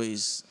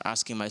always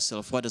asking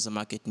myself, what does the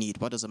market need?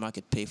 What does the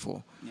market pay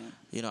for?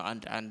 Yeah.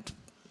 And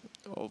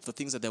of the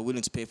things that they're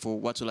willing to pay for,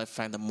 what will I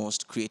find the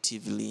most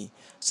creatively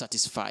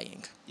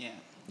satisfying? Yeah.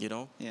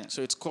 Yeah.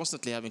 So it's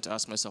constantly having to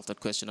ask myself that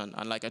question.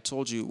 And like I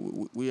told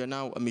you, we are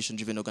now a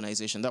mission-driven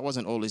organization. That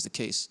wasn't always the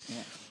case.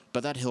 Yeah.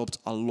 But that helped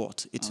a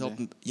lot. It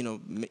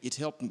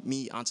helped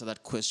me answer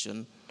that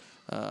question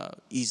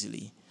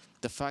easily.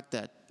 The fact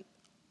that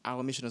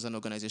our mission as an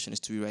organization is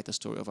to rewrite the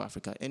story of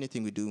Africa.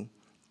 Anything we do,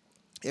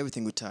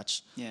 everything we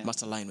touch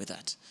must align with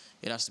that.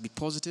 It has to be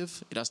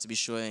positive. It has to be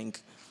showing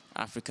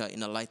Africa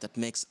in a light that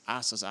makes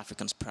us as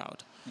Africans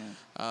proud.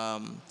 Yeah.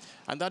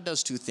 And that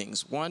does two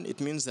things. One,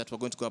 it means that we're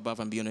going to go above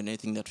and beyond in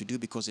anything that we do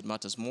because it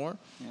matters more.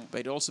 Yeah.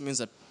 But it also means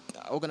that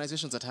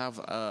organizations that have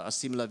a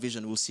similar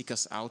vision will seek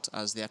us out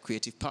as their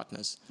creative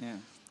partners. Yeah.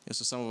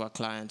 So some of our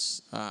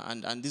clients,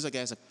 and these are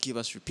guys that give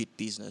us repeat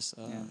business.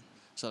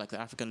 So like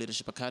the African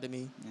Leadership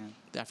Academy,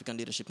 the African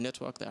Leadership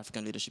Network, the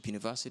African Leadership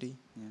University.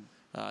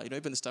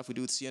 Even the stuff we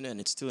do with CNN,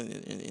 it's still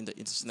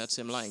it's in that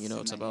same line.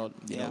 It's about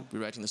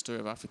rewriting the story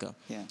of Africa.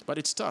 Yeah. But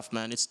it's tough,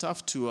 man. It's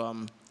tough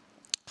to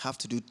have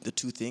to do the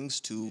two things,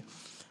 to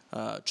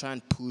try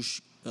and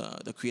push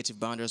the creative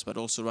boundaries, but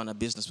also run a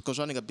business, because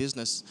running a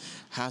business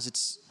has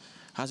its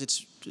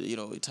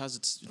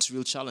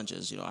real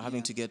challenges.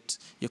 Having to get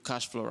your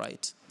cash flow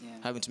right,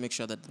 having to make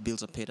sure that the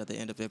bills are paid at the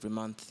end of every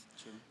month.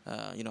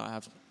 I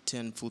have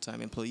 10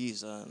 full-time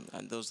employees,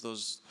 and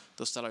those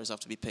salaries have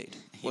to be paid,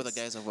 whether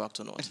guys have worked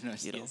or not.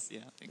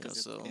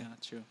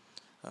 True.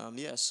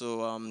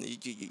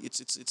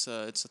 It's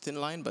a thin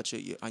line, but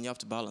you have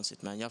to balance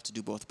it, man. You have to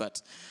do both.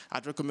 But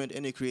I'd recommend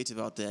any creative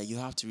out there, you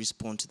have to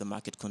respond to the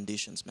market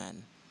conditions,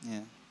 man.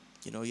 Yeah.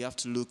 You have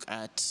to look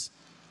at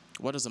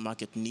what does the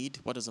market need,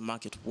 what does the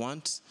market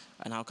want,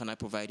 and how can I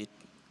provide it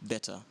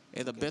better,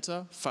 either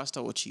better, faster,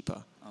 or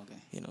cheaper. Okay.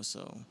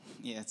 So.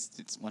 Yeah,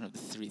 it's one of the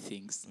three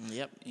things.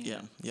 Yep.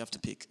 Yeah. You have to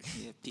pick.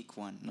 Yeah, pick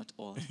one, not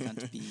all. It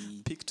can't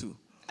be. Pick two.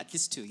 At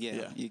least two.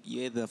 Yeah.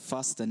 You're either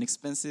fast and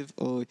expensive,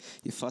 or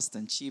you're fast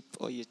and cheap,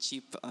 or you're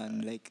cheap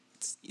and like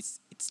it's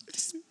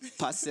just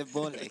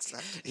passable. Like,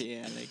 exactly.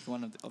 Yeah, like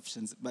one of the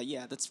options. But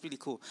yeah, that's really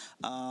cool.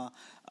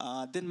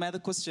 Then my other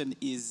question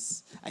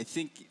is, I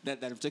think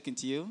that I'm talking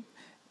to you.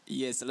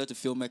 Yes, a lot of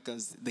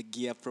filmmakers, the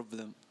gear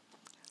problem.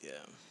 Yeah.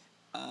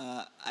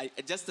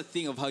 Just the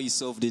thing of how you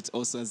solved it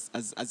also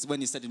as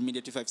when you started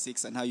Media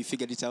 256 and how you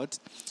figured it out,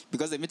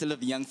 because I met a lot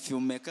of young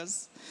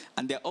filmmakers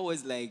and they're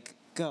always like,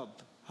 Gab,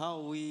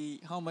 how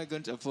am I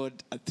going to afford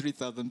a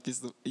 3,000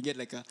 piece of, you get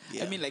like I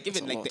mean like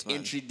even like lot, the man.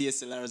 Entry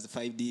DSLRs, the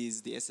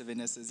 5Ds, the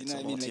S7Ss, you know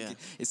what I mean? Like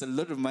it's a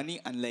lot of money,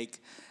 and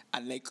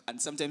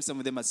sometimes some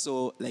of them are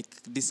so like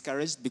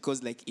discouraged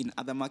because like in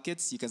other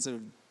markets you can sort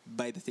of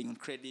buy the thing on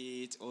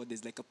credit, or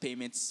there's like a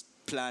payments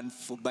plan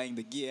for buying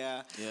the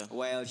gear.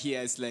 While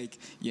here it's like,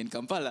 you're in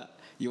Kampala,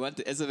 you want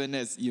the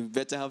S7S, you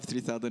better have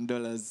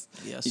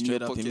 $3,000 in your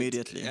pocket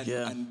immediately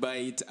and buy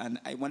it. And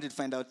I wanted to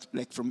find out,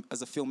 like, from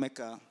as a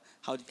filmmaker,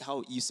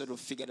 how you sort of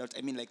figured out.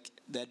 I mean, like,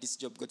 that this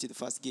job got you the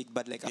first gig,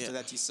 but like after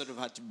that you sort of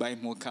had to buy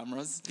more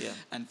cameras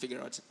and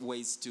figure out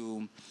ways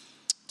to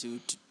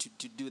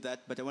do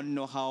that. But I want to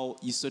know how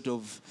you sort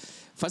of,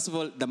 first of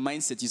all, the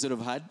mindset you sort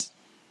of had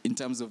in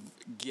terms of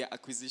gear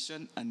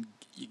acquisition and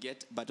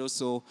but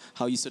also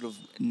how you sort of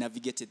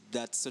navigated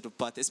that sort of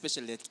path,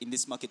 especially like in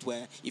this market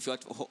where if you have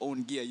to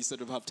own gear, you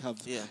sort of have to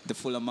have the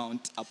full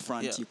amount up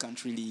front. You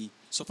can't really.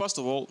 So first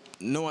of all,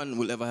 no one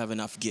will ever have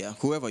enough gear,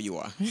 whoever you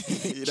are.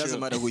 It doesn't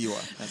matter who you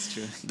are. That's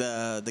true.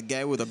 The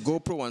guy with a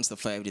GoPro wants the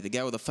 5D. The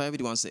guy with the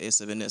 5D wants the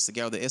S7S. The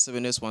guy with the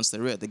S7S wants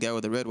the Red. The guy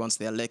with the Red wants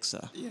the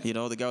Alexa. The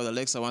guy with the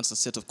Alexa wants a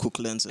set of Cook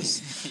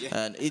lenses.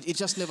 And it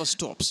just never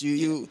stops.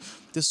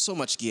 There's so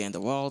much gear in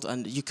the world,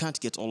 and you can't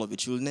get all of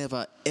it. You'll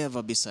never,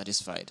 ever be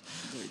satisfied.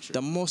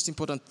 The most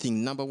important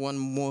thing, number one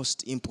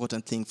most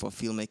important thing for a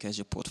filmmaker is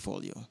your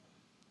portfolio.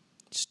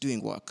 Just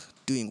doing work,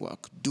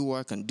 do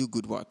work and do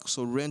good work.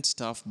 So rent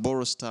stuff,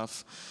 borrow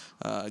stuff,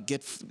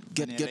 get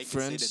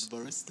friends.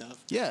 Borrow stuff.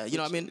 Yeah,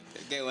 I mean.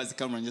 The guy was the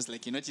camera and just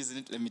like, you're not using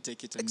it, let me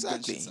take it. And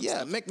exactly.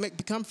 Yeah,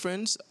 become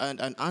friends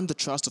and earn the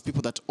trust of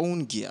people that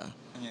own gear.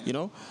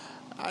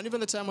 And even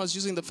the time I was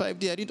using the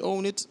 5D, I didn't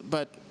own it,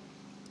 but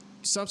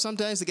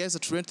sometimes the guys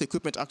that rent the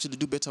equipment actually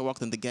do better work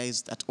than the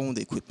guys that own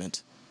the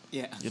equipment.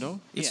 Yeah. You know?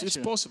 It's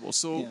sure. possible.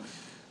 So,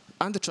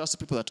 and the trust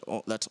the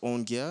people that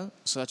own gear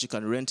so that you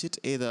can rent it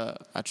either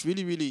at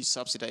really, really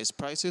subsidized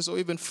prices or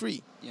even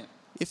free. Yeah.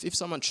 If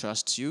someone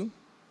trusts you,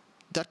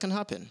 that can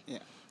happen. Yeah.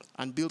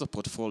 And build a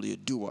portfolio,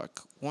 do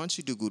work. Once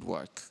you do good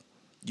work,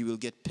 you will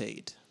get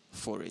paid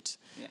for it.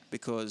 Yeah.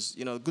 Because,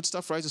 good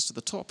stuff rises to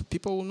the top.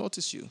 People will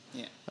notice you.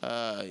 Yeah.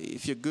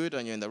 If you're good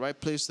and you're in the right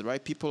place, the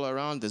right people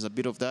around, there's a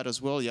bit of that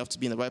as well. You have to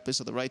be in the right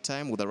place at the right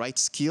time with the right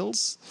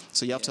skills.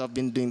 So you have to have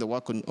been doing the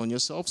work on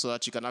yourself so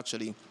that you can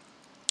actually,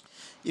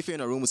 if you're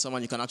in a room with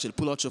someone, you can actually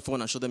pull out your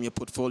phone and show them your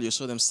portfolio,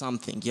 show them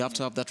something. You have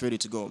to have that ready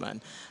to go,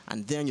 man.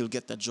 And then you'll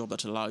get that job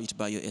that will allow you to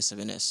buy your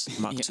S7S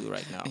Mark II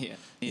right now.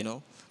 You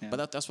know? Yeah.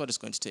 But that's what it's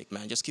going to take,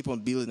 man. Just keep on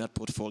building that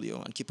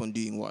portfolio and keep on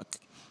doing work.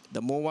 The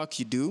more work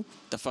you do,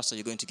 the faster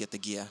you're going to get the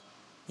gear,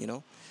 Yeah.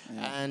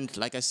 And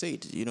like I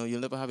said,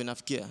 you'll never have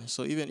enough gear.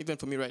 So even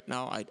for me right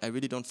now, I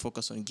really don't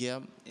focus on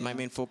gear. Yeah. My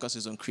main focus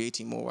is on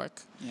creating more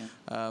work.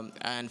 Yeah.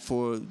 And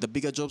for the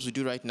bigger jobs we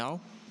do right now,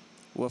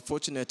 we're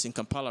fortunate in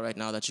Kampala right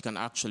now that you can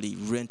actually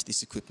rent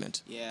this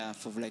equipment. Yeah,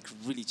 for like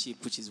really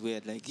cheap, which is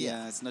weird. Like,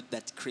 it's not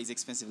that crazy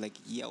expensive. Like,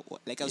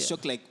 I was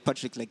shocked. Like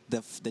Patrick, like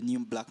the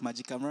new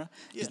Blackmagic camera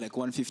is like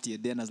 $150 a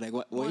day, and I was like,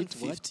 what?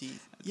 $150?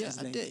 Yeah,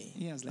 a day.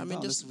 Yeah, I was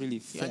like, just really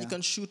fair. And you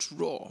can shoot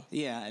raw.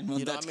 Yeah, and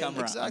on that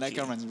camera, exactly. And that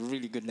camera is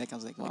really good. Like, I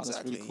was like, wow,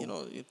 exactly. That's really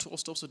cool. 12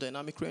 stops of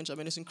dynamic range. I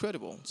mean, it's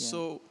incredible. Yeah.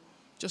 So.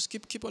 Just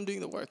keep on doing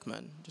the work,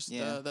 man.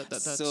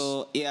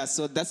 So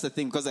that's the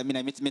thing, because I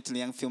met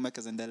young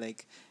filmmakers and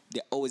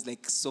they're always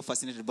like so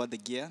fascinated about the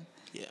gear.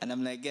 Yeah. And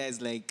I'm like, guys,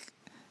 like,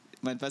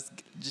 man, first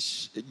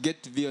just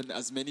get to be on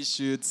as many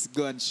shoots,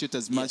 go and shoot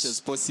as much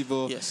as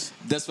possible. Yes.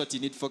 That's what you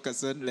need to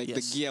focus on. Like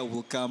the gear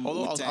will come.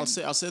 Although I'll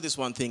say this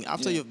one thing.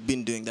 After you've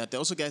been doing that, there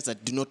are also guys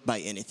that do not buy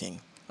anything.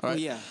 Right? Oh,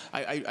 yeah.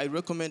 I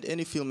recommend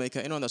any filmmaker,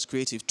 anyone that's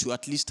creative, to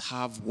at least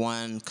have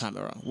one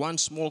camera, one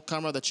small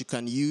camera that you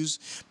can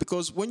use.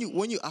 Because when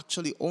you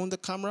actually own the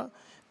camera,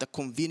 the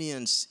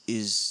convenience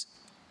is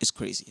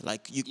crazy.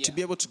 Like to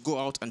be able to go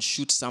out and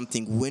shoot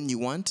something when you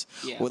want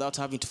without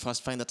having to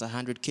first find that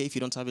 100K if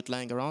you don't have it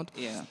lying around.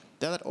 Yeah.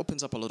 That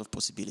opens up a lot of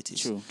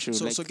possibilities. True.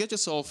 So get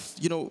yourself,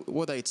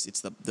 whether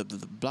it's the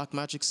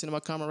Blackmagic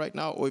cinema camera right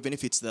now, or even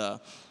if it's the,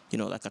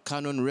 like a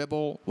Canon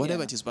Rebel,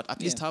 whatever it is, but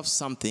at least have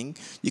something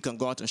you can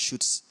go out and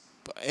shoot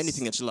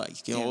anything that you like.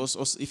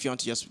 Also, if you want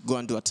to just go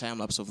and do a time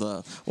lapse of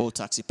the old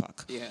taxi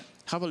park. Yeah.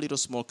 Have a little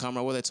small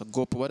camera, whether it's a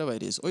GoPro, whatever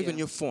it is, or even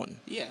your phone.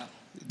 Yeah.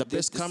 The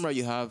best camera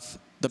you have,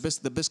 the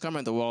best camera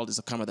in the world is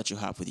the camera that you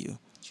have with you.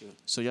 True.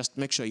 So just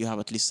make sure you have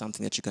at least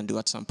something that you can do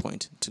at some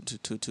point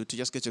to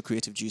just get your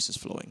creative juices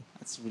flowing.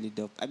 That's really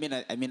dope. I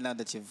mean now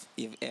that you've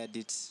aired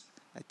it,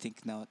 I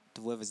think now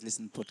whoever's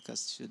listening to the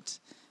podcast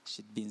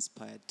should be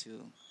inspired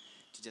to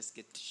just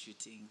get to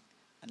shooting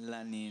and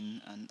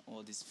learning and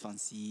all this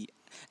fancy.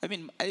 I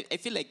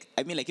feel like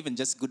even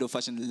just good old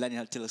fashioned learning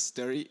how to tell a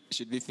story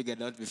should be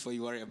figured out before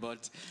you worry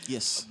about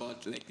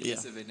like the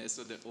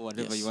S7S or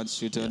whatever you want to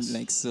shoot on.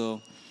 Like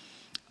so.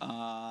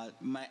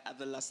 My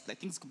other last, I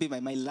think this could be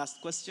my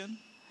last question,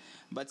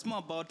 but it's more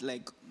about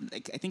like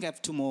I think I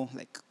have two more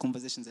like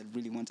conversations I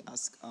really want to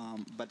ask.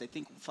 But I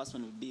think first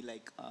one would be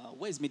like,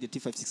 where is Media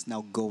 256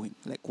 now going?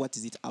 Like, what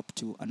is it up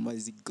to and where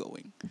is it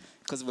going?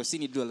 Because we've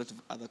seen it do a lot of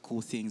other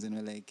cool things, and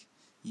we're like,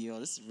 yo,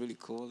 this is really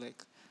cool.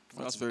 Like,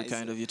 that's very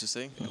kind of you to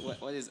say.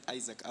 What is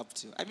Isaac up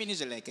to? I mean,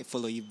 usually like I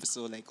follow you,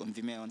 so like on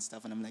Vimeo and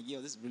stuff, and I'm like,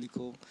 yo, this is really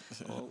cool.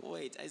 Oh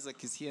wait,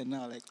 Isaac is here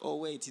now. Like, oh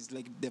wait, he's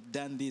like they've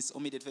done this.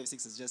 Media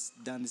 256 has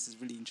just done this.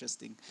 Is really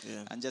interesting.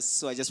 Yeah. And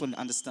I just want to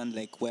understand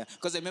like where,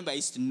 because I remember I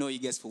used to know you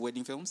guys for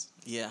wedding films.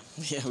 Yeah,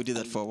 we did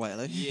that for a while.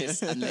 Eh?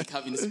 Yes, and like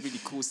having this really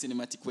cool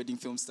cinematic wedding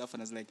film stuff,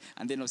 and I was like,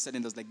 and then all of a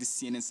sudden there was like this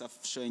CNN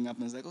stuff showing up,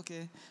 and I was like,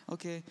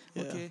 okay.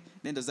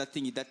 Then there's that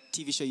thing, that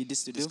TV show you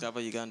used to do, Discover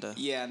Uganda.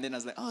 Yeah, and then I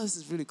was like, oh, this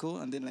is really cool,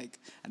 and then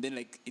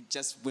it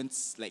just went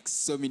like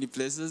so many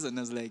places, and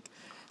I was like,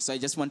 so I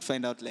just want to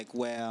find out like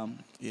where,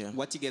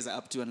 what you guys are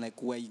up to, and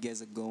like where you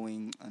guys are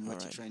going, and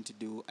what you're trying to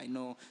do. I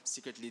know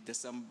secretly there's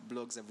some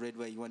blogs I've read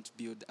where you want to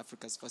build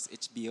Africa's first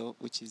HBO,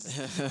 which is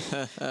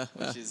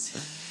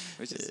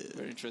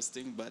very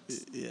interesting. But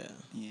yeah.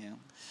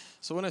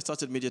 So when I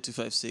started Media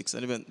 256,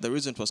 and even the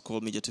reason it was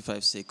called Media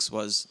 256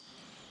 was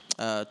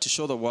to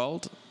show the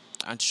world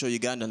and to show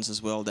Ugandans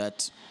as well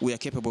that we are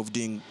capable of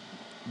doing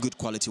good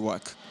quality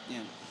work. Yeah.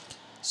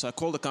 So I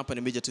called the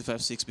company Media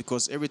 256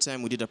 because every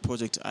time we did a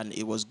project and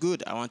it was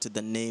good, I wanted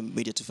the name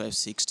Media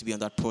 256 to be on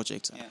that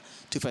project. Yeah.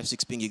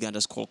 256 being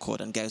Uganda's call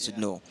code, and guys would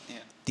know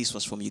this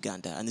was from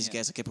Uganda, and these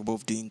guys are capable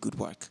of doing good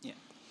work.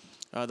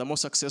 Yeah. The more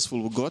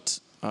successful we got,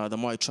 the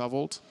more I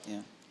traveled.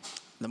 Yeah.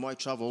 The more I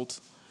traveled,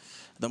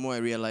 the more I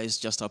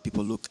realized just how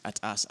people look at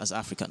us as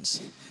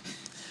Africans,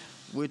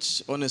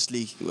 which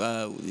honestly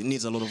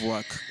needs a lot of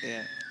work.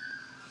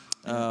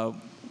 Yeah.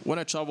 When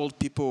I traveled,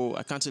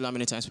 I can't tell you how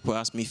many times people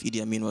asked me if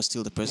Idi Amin was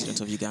still the president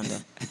of Uganda.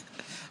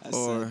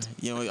 or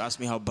you asked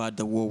me how bad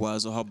the war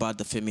was, or how bad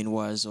the famine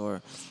was,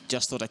 or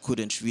just thought I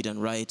couldn't read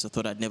and write, or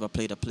thought I'd never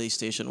played a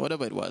PlayStation,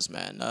 whatever it was,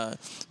 man.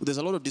 There's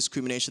a lot of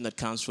discrimination that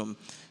comes from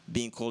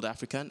being called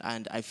African,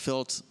 and I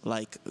felt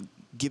like,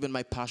 given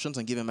my passions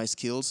and given my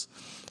skills,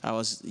 I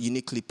was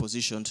uniquely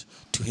positioned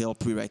to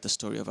help rewrite the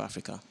story of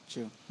Africa.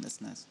 True,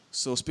 that's nice.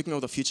 So speaking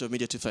of the future of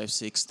Media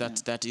 256,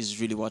 that is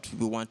really what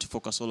we want to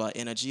focus all our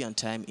energy and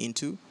time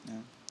into.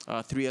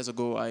 3 years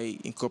ago, I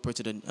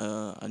incorporated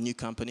a new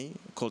company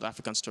called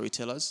African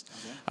Storytellers.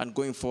 Okay. And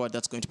going forward,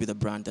 that's going to be the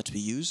brand that we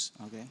use.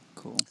 Okay,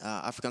 cool.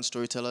 African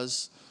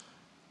Storytellers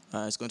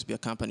is going to be a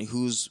company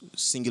whose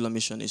singular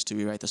mission is to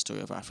rewrite the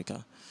story of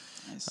Africa.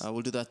 Nice.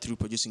 We'll do that through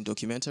producing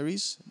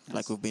documentaries,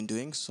 like we've been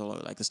doing, so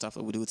like the stuff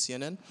that we do with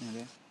CNN.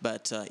 Okay.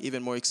 But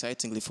even more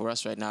excitingly for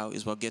us right now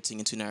is we're getting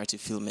into narrative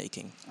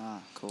filmmaking.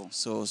 Cool.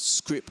 So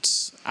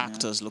scripts,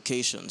 actors,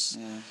 locations.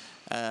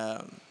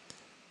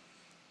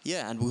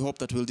 And we hope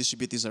that we'll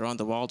distribute these around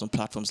the world on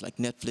platforms like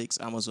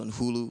Netflix, Amazon,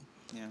 Hulu,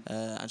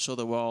 and show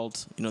the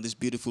world, these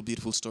beautiful,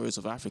 beautiful stories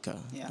of Africa.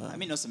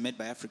 Also made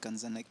by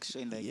Africans, and like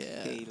showing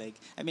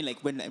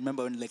when I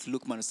remember when like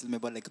Lukman was telling me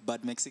about like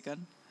Bad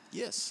Mexican.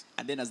 Yes.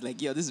 And then I was like,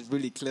 this is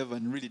really clever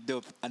and really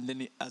dope. And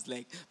then I was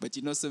like, but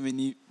so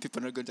many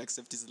people are not going to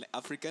accept this as like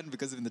African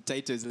because even the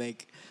title is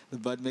like the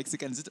Bad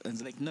Mexican. And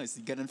it's like, no, it's a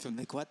Ugandan film.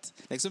 Like what?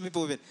 Like some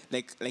people even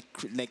like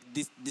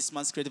this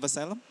man's Creative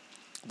Asylum,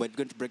 we're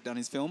going to break down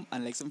his film,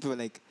 and like some people are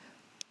like,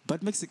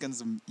 Bad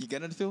Mexican's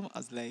Ugandan film? I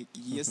was like,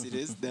 yes, it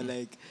is. They're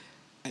like,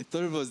 I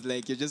thought it was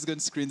like you're just going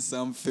to screen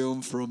some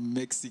film from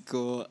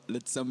Mexico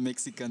that some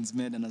Mexicans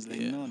made, and I was like,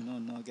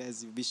 no,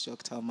 guys, you'll be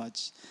shocked how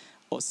much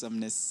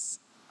awesomeness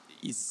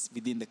is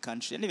within the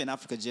country, and even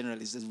Africa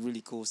generally is just really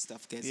cool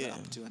stuff guys are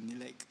up to, and you're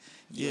like,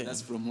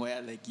 that's from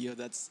where, like,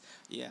 that's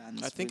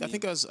and I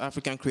think as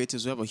African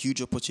creators we have a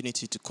huge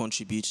opportunity to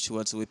contribute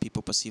towards the way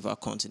people perceive our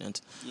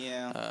continent.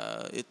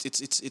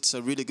 It's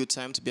a really good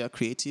time to be a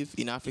creative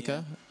in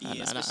Africa,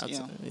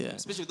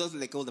 especially with those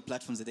like all the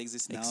platforms that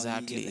exist now.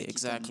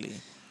 Exactly.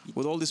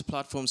 With all these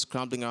platforms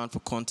scrambling around for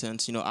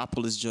content,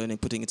 Apple is joining,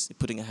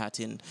 putting a hat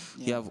in.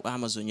 You have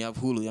Amazon, you have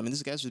Hulu. I mean,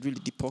 these guys with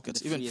really deep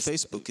pockets. Even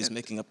Facebook is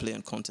making a play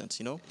on content,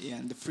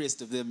 and the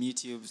freest of them,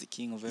 YouTube, the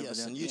king of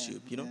everything. Yes, on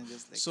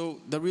YouTube, So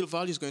the real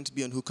value is going to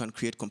be on who can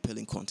create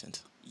compelling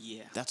content.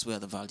 That's where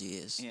the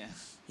value is.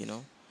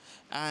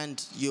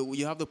 And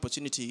you have the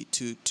opportunity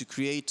to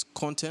create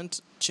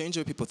content, change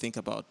the way people think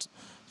about,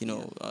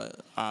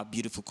 our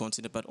beautiful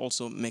content, but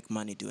also make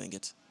money doing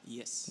it.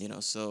 Yes.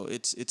 So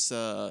it's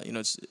a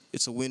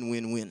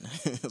win-win-win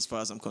as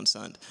far as I'm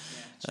concerned.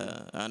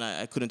 And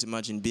I couldn't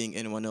imagine being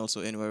anyone else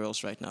or anywhere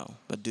else right now,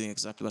 but doing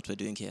exactly what we're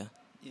doing here.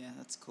 Yeah,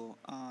 that's cool.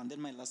 Then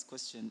my last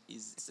question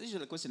is, it's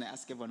usually a question I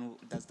ask everyone who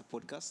does the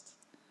podcast,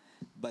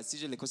 but it's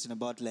usually a question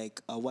about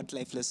like what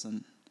life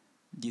lesson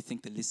do you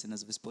think the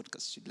listeners of this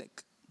podcast should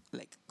like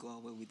go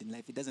away with in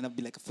life? It doesn't have to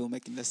be like a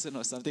filmmaking lesson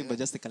or something, but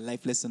just like a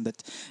life lesson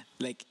that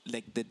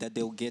that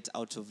they'll get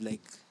out of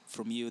like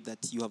from you,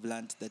 that you have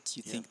learned, that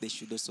you think they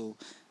should also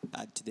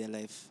add to their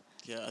life.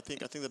 I think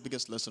the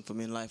biggest lesson for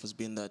me in life has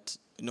been that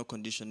no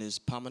condition is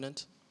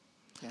permanent.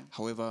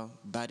 However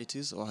bad it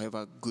is or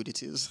however good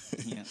it is,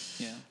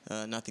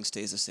 nothing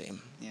stays the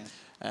same.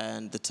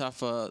 And the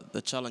tougher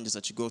the challenges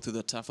that you go through,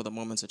 the tougher the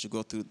moments that you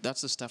go through,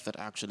 that's the stuff that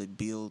actually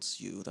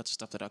builds you. That's the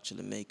stuff that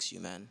actually makes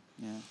you, man.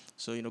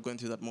 So, going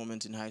through that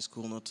moment in high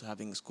school, not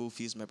having school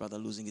fees, my brother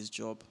losing his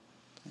job,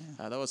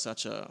 that was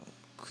such a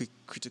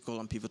critical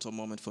and pivotal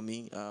moment for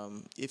me.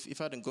 If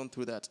I hadn't gone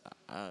through that,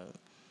 I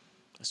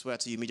swear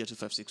to you, Media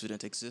 256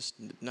 wouldn't exist.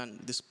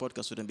 This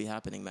podcast wouldn't be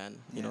happening, man.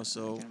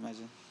 So I can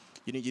imagine.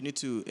 You need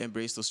to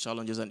embrace those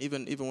challenges, and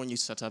even when you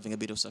start having a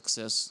bit of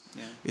success,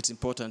 it's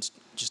important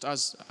just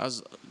as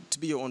to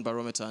be your own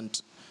barometer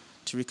and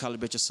to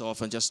recalibrate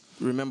yourself and just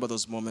remember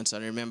those moments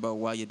and remember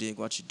why you're doing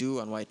what you do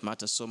and why it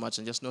matters so much,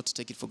 and just not to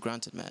take it for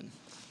granted, man.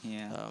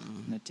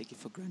 Not take it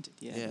for granted.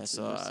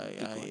 So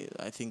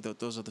I think that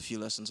those are the few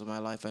lessons of my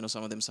life. I know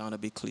some of them sound a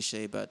bit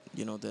cliche, but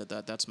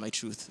that's my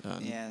truth.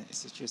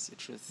 It's the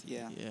truth.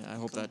 I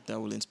hope that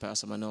will inspire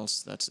someone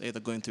else that's either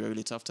going through a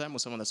really tough time or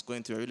someone that's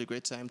going through a really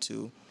great time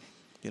to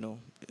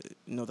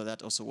know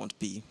that also won't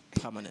be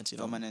permanent.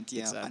 Permanent,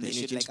 Exactly. And they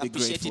should like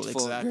appreciate it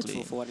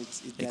grateful for what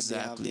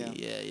exactly.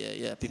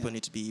 They have. People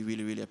need to be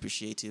really, really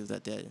appreciative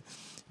that they're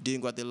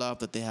doing what they love,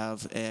 that they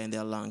have air in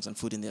their lungs and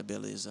food in their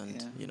bellies,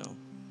 and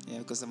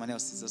because someone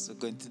else is also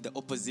going through the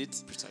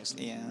opposite.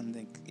 Precisely.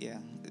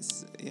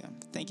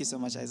 Thank you so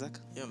much, Isaac.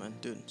 Yeah, man,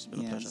 dude, it's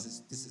been a pleasure.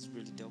 This is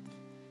really dope.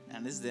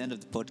 And this is the end of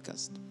the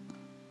podcast.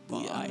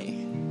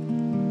 Bye.